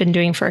actually been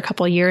doing for a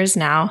couple of years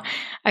now,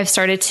 I've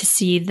started to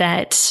see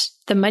that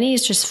the money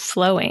is just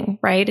flowing,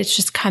 right? It's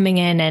just coming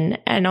in,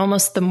 and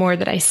almost the more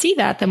that I see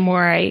that, the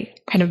more I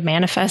kind of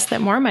manifest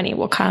that more money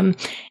will come.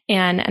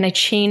 And I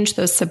change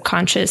those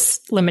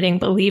subconscious limiting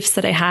beliefs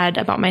that I had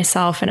about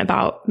myself and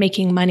about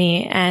making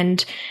money.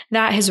 And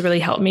that has really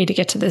helped me to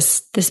get to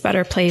this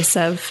better place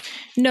of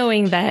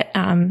knowing that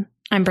I'm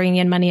bringing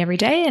in money every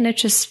day and it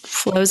just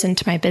flows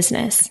into my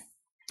business.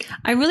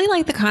 I really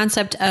like the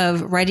concept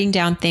of writing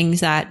down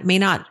things that may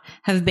not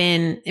have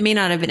been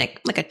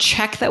like a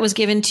check that was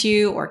given to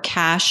you or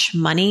cash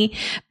money,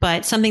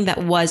 but something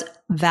that was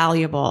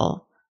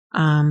valuable,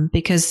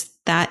 because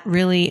that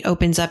really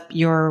opens up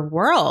your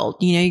world.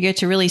 You know, you get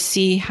to really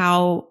see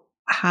how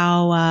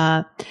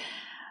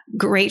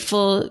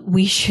grateful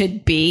we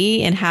should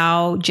be and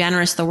how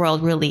generous the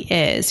world really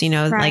is. You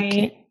know, right.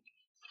 Like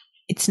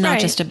it's not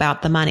just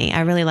about the money.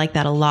 I really like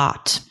that a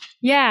lot.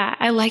 Yeah,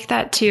 I like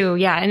that too.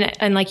 Yeah.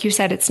 And like you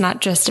said, it's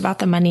not just about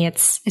the money.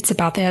 It's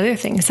about the other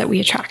things that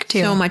we attract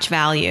too. So much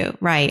value,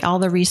 right? All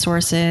the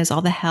resources,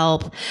 all the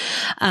help.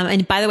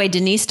 And by the way,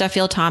 Denise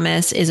Duffield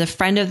Thomas is a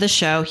friend of the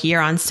show here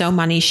on So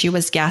Money. She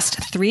was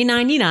guest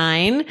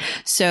 399.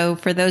 So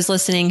for those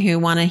listening who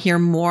want to hear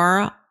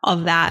more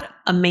of that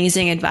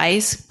amazing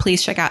advice,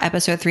 please check out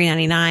episode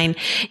 399.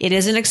 It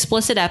is an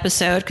explicit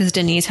episode because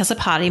Denise has a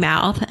potty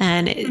mouth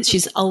and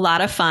she's a lot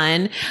of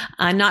fun.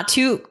 Not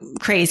too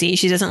crazy.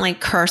 She doesn't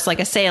like curse like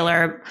a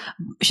sailor.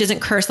 She doesn't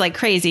curse like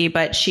crazy,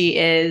 but she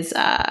is,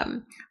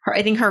 I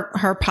think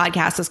her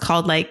podcast is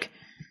called like,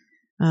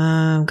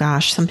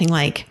 something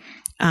like,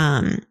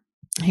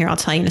 here, I'll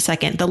tell you in a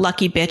second, the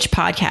Lucky Bitch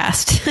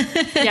Podcast.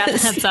 Yeah, that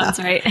sounds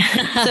right.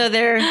 So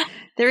there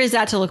is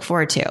that to look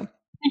forward to.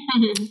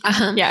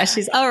 Yeah,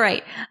 she's all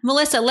right.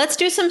 Melissa, let's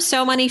do some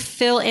So Money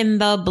fill in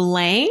the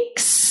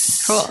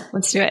blanks. Cool.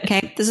 Let's do it.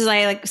 Okay. This is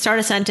I start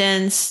a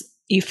sentence,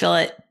 you fill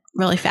it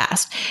really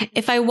fast.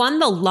 If I won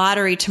the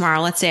lottery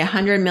tomorrow, let's say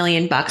 $100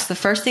 million, the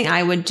first thing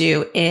I would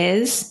do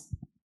is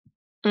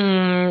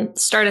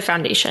Start a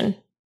foundation.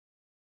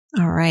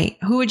 All right.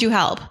 Who would you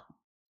help?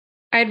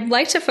 I'd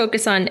like to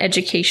focus on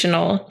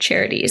educational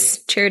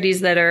charities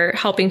that are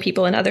helping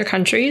people in other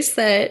countries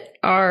that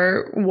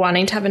are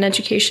wanting to have an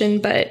education,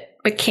 but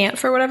can't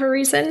for whatever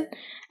reason.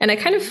 And I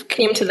kind of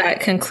came to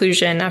that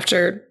conclusion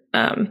after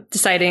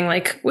deciding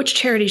like which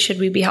charity should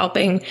we be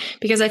helping?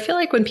 Because I feel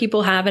like when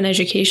people have an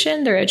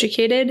education, they're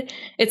educated,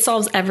 it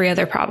solves every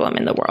other problem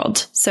in the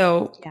world.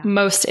 So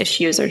most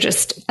issues are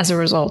just as a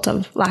result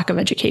of lack of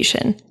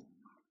education.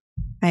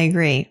 I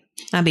agree.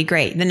 That'd be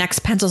great. The next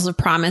Pencils of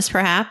Promise,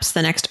 perhaps.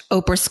 The next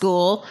Oprah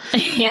School.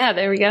 Yeah,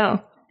 there we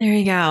go. There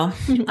you go.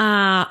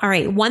 All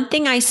right. One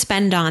thing I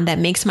spend on that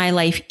makes my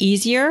life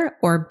easier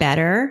or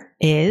better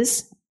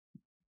is?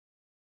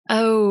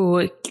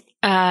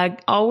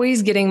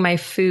 Always getting my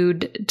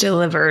food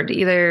delivered,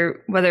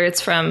 either whether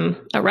it's from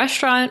a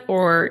restaurant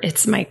or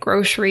it's my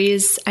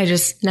groceries. I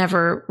just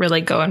never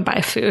really go and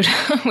buy food,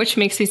 which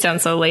makes me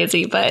sound so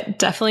lazy, but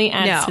definitely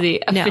adds to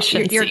the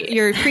efficiency. No,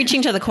 you're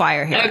preaching to the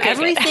choir here. Okay,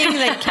 everything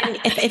that can,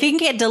 if it can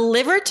get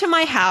delivered to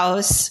my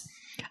house,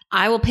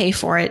 I will pay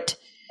for it.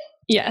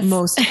 Yes.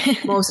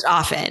 Most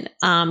often.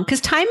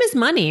 Cause time is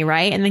money,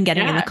 right? And then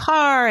getting in the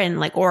car and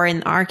like, or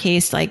in our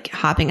case, like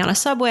hopping on a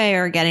subway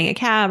or getting a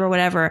cab or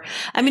whatever.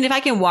 I mean, if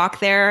I can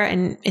walk there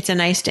and it's a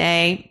nice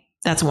day,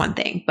 that's one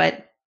thing,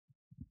 but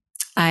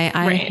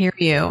I hear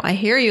you. I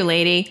hear you,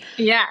 lady.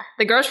 Yeah.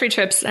 The grocery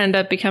trips end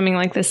up becoming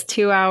like this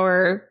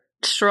 2-hour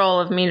stroll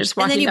of me just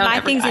walking. And then you down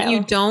buy things that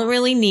you don't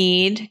really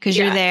need because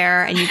you're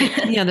there and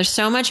you there's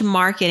so much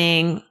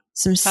marketing,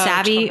 some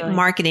savvy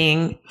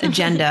marketing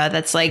agenda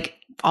that's like,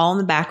 all in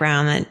the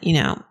background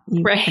that,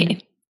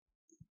 right.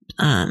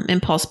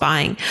 Impulse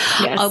buying.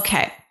 Yes.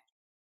 Okay.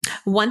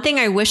 One thing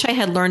I wish I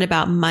had learned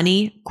about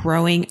money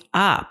growing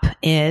up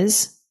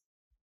is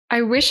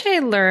I wish I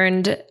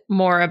learned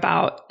more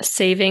about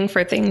saving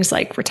for things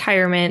like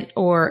retirement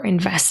or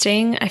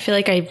investing. I feel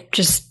like I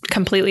just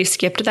completely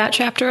skipped that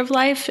chapter of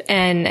life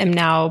and am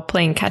now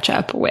playing catch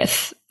up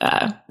with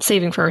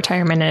saving for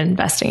retirement and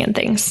investing in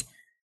things.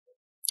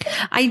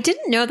 I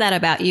didn't know that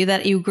about you,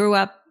 that you grew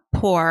up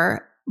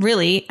poor.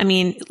 Really, I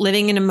mean,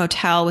 living in a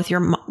motel with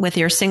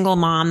your single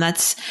mom,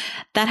 that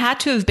had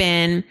to have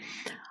been,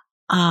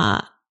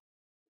 that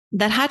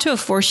had to have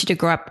forced you to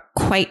grow up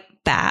quite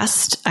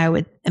fast, I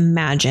would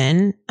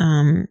imagine.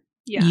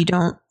 You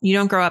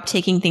don't grow up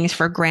taking things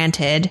for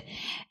granted.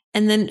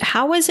 And then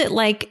how was it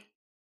like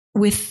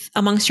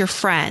amongst your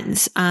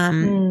friends?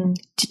 So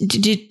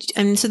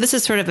this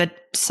is sort of a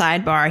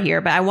sidebar here,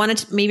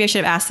 but maybe I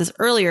should have asked this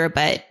earlier,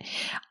 but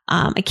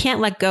I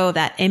can't let go of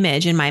that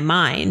image in my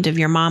mind of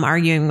your mom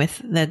arguing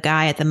with the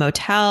guy at the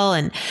motel.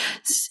 And,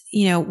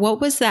 what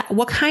was that?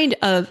 What kind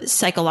of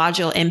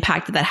psychological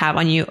impact did that have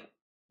on you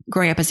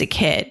growing up as a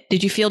kid?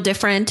 Did you feel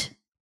different?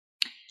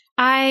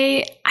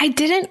 I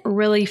didn't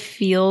really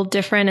feel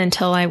different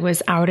until I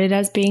was outed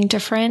as being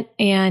different.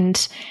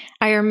 And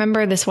I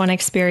remember this one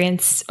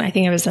experience, I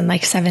think it was in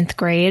like 7th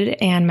grade,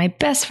 and my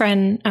best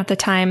friend at the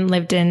time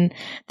lived in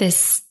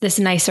this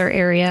nicer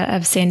area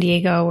of San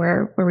Diego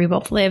where we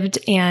both lived,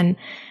 and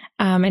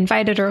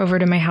invited her over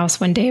to my house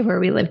one day where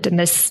we lived in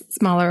this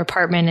smaller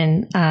apartment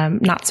in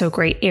not so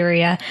great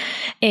area.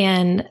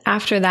 And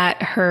after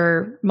that,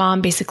 her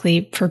mom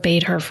basically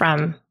forbade her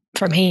from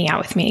hanging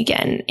out with me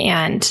again.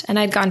 And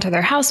I'd gone to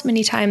their house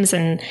many times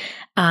and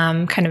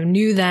kind of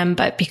knew them,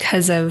 but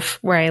because of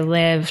where I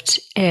lived,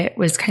 it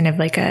was kind of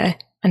like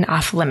an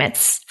off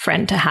limits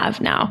friend to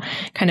have now.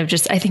 Kind of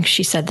just, I think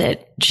she said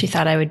that she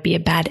thought I would be a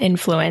bad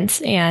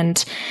influence.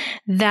 And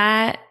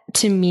that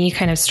to me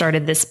kind of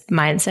started this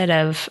mindset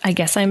of, I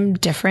guess I'm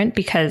different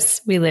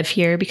because we live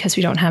here, because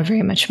we don't have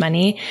very much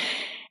money.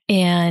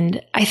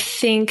 And I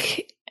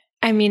think,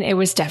 it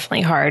was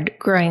definitely hard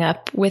growing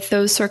up with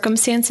those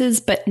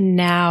circumstances, but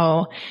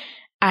now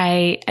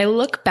I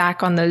look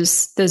back on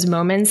those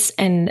moments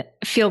and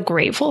feel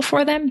grateful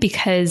for them,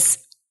 because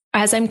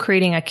as I'm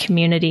creating a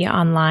community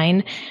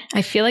online,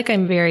 I feel like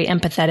I'm very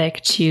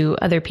empathetic to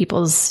other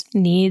people's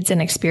needs and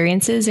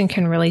experiences and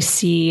can really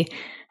see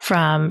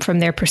from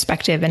their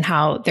perspective and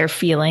how they're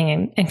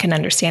feeling and can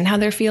understand how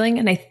they're feeling.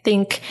 And I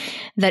think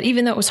that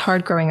even though it was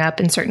hard growing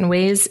up in certain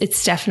ways,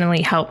 it's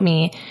definitely helped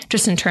me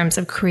just in terms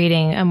of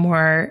creating a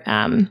more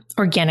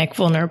organic,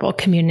 vulnerable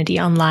community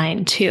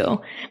online too.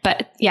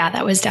 But yeah,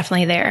 that was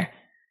definitely there.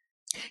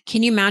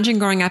 Can you imagine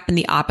growing up in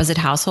the opposite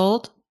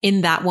household, in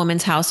that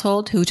woman's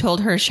household who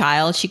told her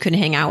child she couldn't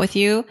hang out with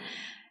you?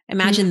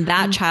 Imagine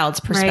that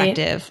child's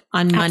perspective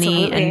on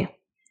money. Absolutely. And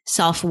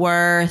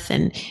self-worth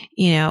and,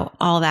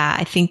 all that.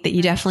 I think that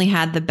you definitely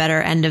had the better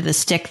end of the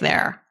stick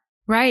there.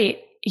 Right.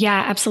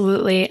 Yeah,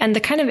 absolutely. And the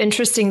kind of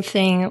interesting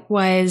thing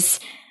was,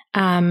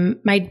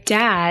 my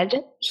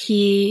dad,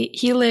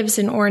 he lives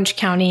in Orange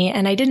County,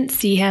 and I didn't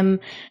see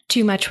him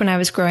too much when I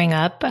was growing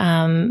up,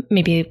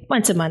 maybe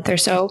once a month or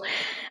so.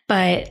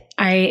 But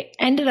I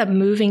ended up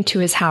moving to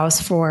his house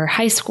for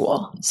high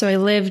school. So I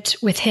lived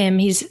with him.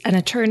 He's an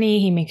attorney.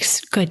 He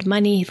makes good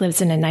money. He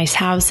lives in a nice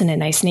house in a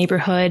nice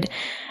neighborhood.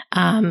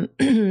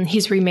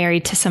 He's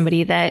remarried to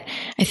somebody that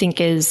I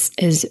think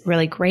is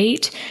really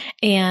great.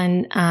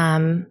 And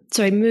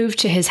so I moved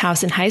to his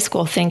house in high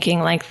school thinking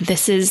like,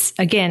 this is,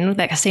 again,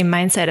 that same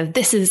mindset of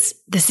this is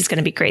going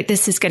to be great.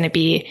 This is going to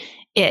be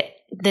it.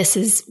 This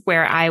is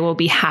where I will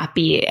be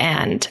happy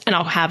and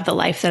I'll have the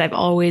life that I've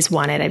always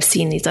wanted. I've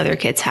seen these other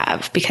kids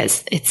have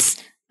because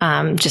it's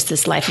just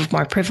this life of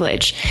more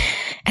privilege.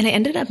 And I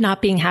ended up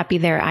not being happy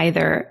there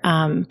either.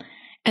 And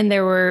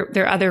there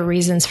are other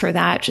reasons for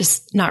that,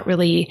 just not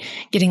really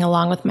getting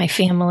along with my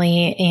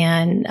family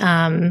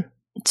and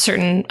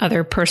certain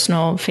other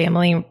personal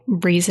family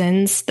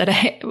reasons that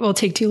I will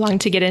take too long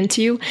to get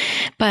into.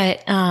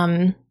 But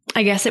I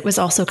guess it was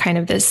also kind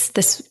of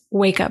this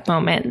wake up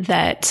moment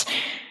that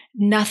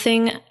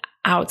nothing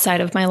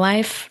outside of my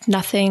life,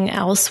 nothing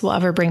else will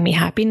ever bring me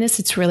happiness.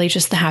 It's really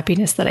just the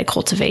happiness that I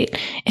cultivate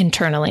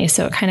internally.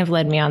 So it kind of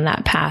led me on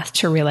that path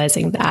to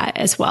realizing that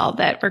as well,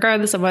 that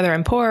regardless of whether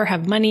I'm poor or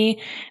have money,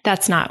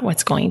 that's not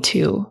what's going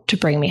to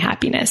bring me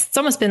happiness. It's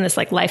almost been this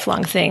like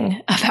lifelong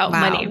thing about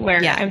money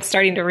where I'm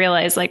starting to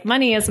realize like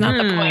money is not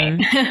the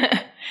point.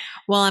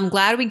 Well, I'm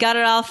glad we got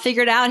it all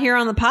figured out here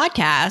on the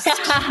podcast.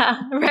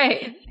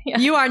 Right. Yeah.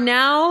 You are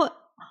now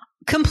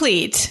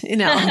complete,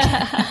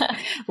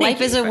 life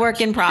is a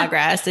work in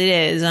progress. It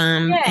is.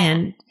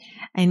 And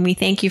we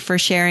thank you for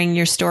sharing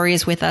your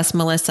stories with us,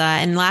 Melissa.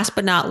 And last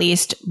but not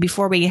least,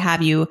 before we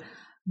have you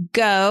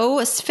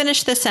go,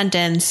 finish the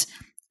sentence.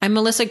 I'm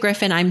Melissa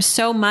Griffin. I'm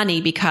so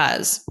money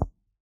because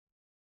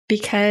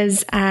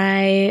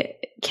I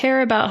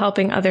care about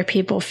helping other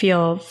people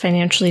feel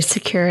financially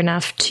secure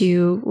enough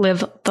to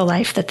live the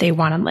life that they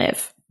want to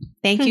live.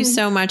 Thank you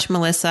so much,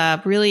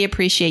 Melissa. Really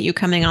appreciate you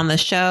coming on the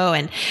show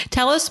and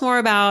tell us more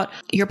about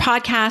your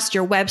podcast,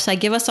 your website.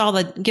 Give us all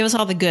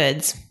the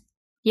goods.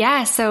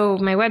 Yeah. So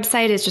my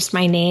website is just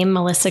my name,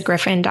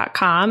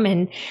 melissagriffin.com,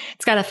 and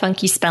it's got a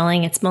funky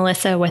spelling. It's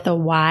Melissa with a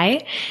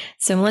Y.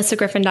 So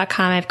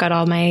melissagriffin.com. I've got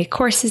all my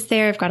courses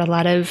there. I've got a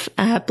lot of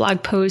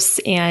blog posts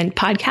and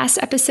podcast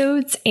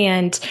episodes,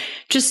 and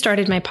just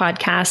started my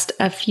podcast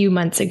a few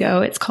months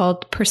ago. It's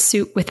called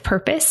Pursuit with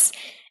Purpose.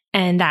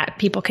 And that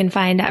people can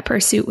find at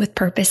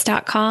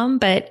pursuitwithpurpose.com.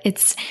 But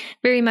it's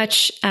very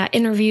much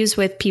interviews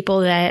with people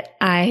that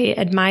I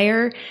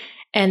admire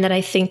and that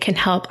I think can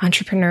help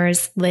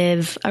entrepreneurs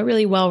live a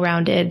really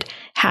well-rounded,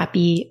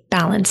 happy,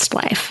 balanced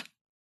life.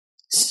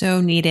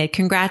 So needed.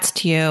 Congrats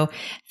to you.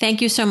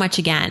 Thank you so much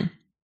again.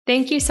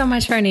 Thank you so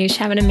much, Farnoosh.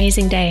 Have an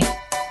amazing day.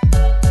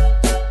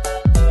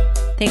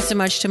 Thanks so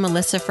much to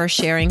Melissa for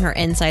sharing her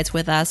insights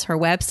with us. Her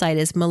website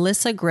is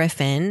Melissa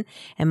Griffin,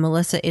 and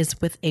Melissa is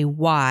with a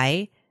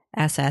Y.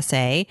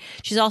 SSA.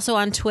 She's also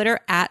on Twitter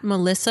at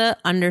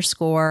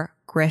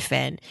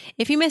Melissa_Griffin.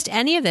 If you missed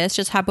any of this,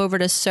 just hop over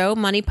to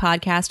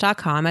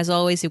SoMoneyPodcast.com. As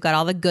always, we've got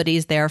all the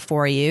goodies there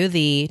for you,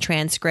 the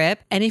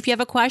transcript. And if you have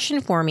a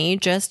question for me,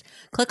 just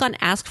click on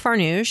Ask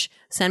Farnoosh,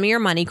 send me your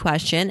money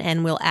question,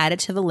 and we'll add it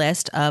to the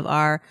list of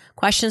our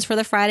questions for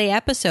the Friday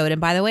episode. And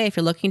by the way, if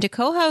you're looking to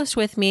co-host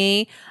with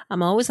me,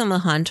 I'm always on the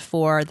hunt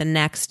for the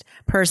next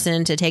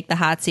person to take the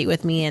hot seat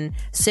with me and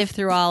sift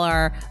through all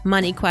our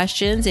money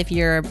questions. If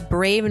you're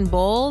brave and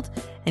bold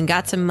and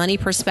got some money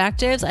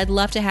perspectives, I'd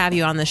love to have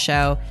you on the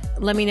show.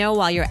 Let me know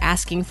while you're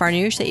asking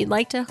Farnoosh that you'd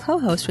like to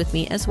co-host with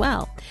me as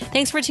well.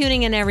 Thanks for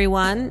tuning in,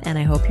 everyone, and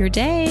I hope your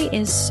day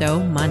is so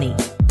money.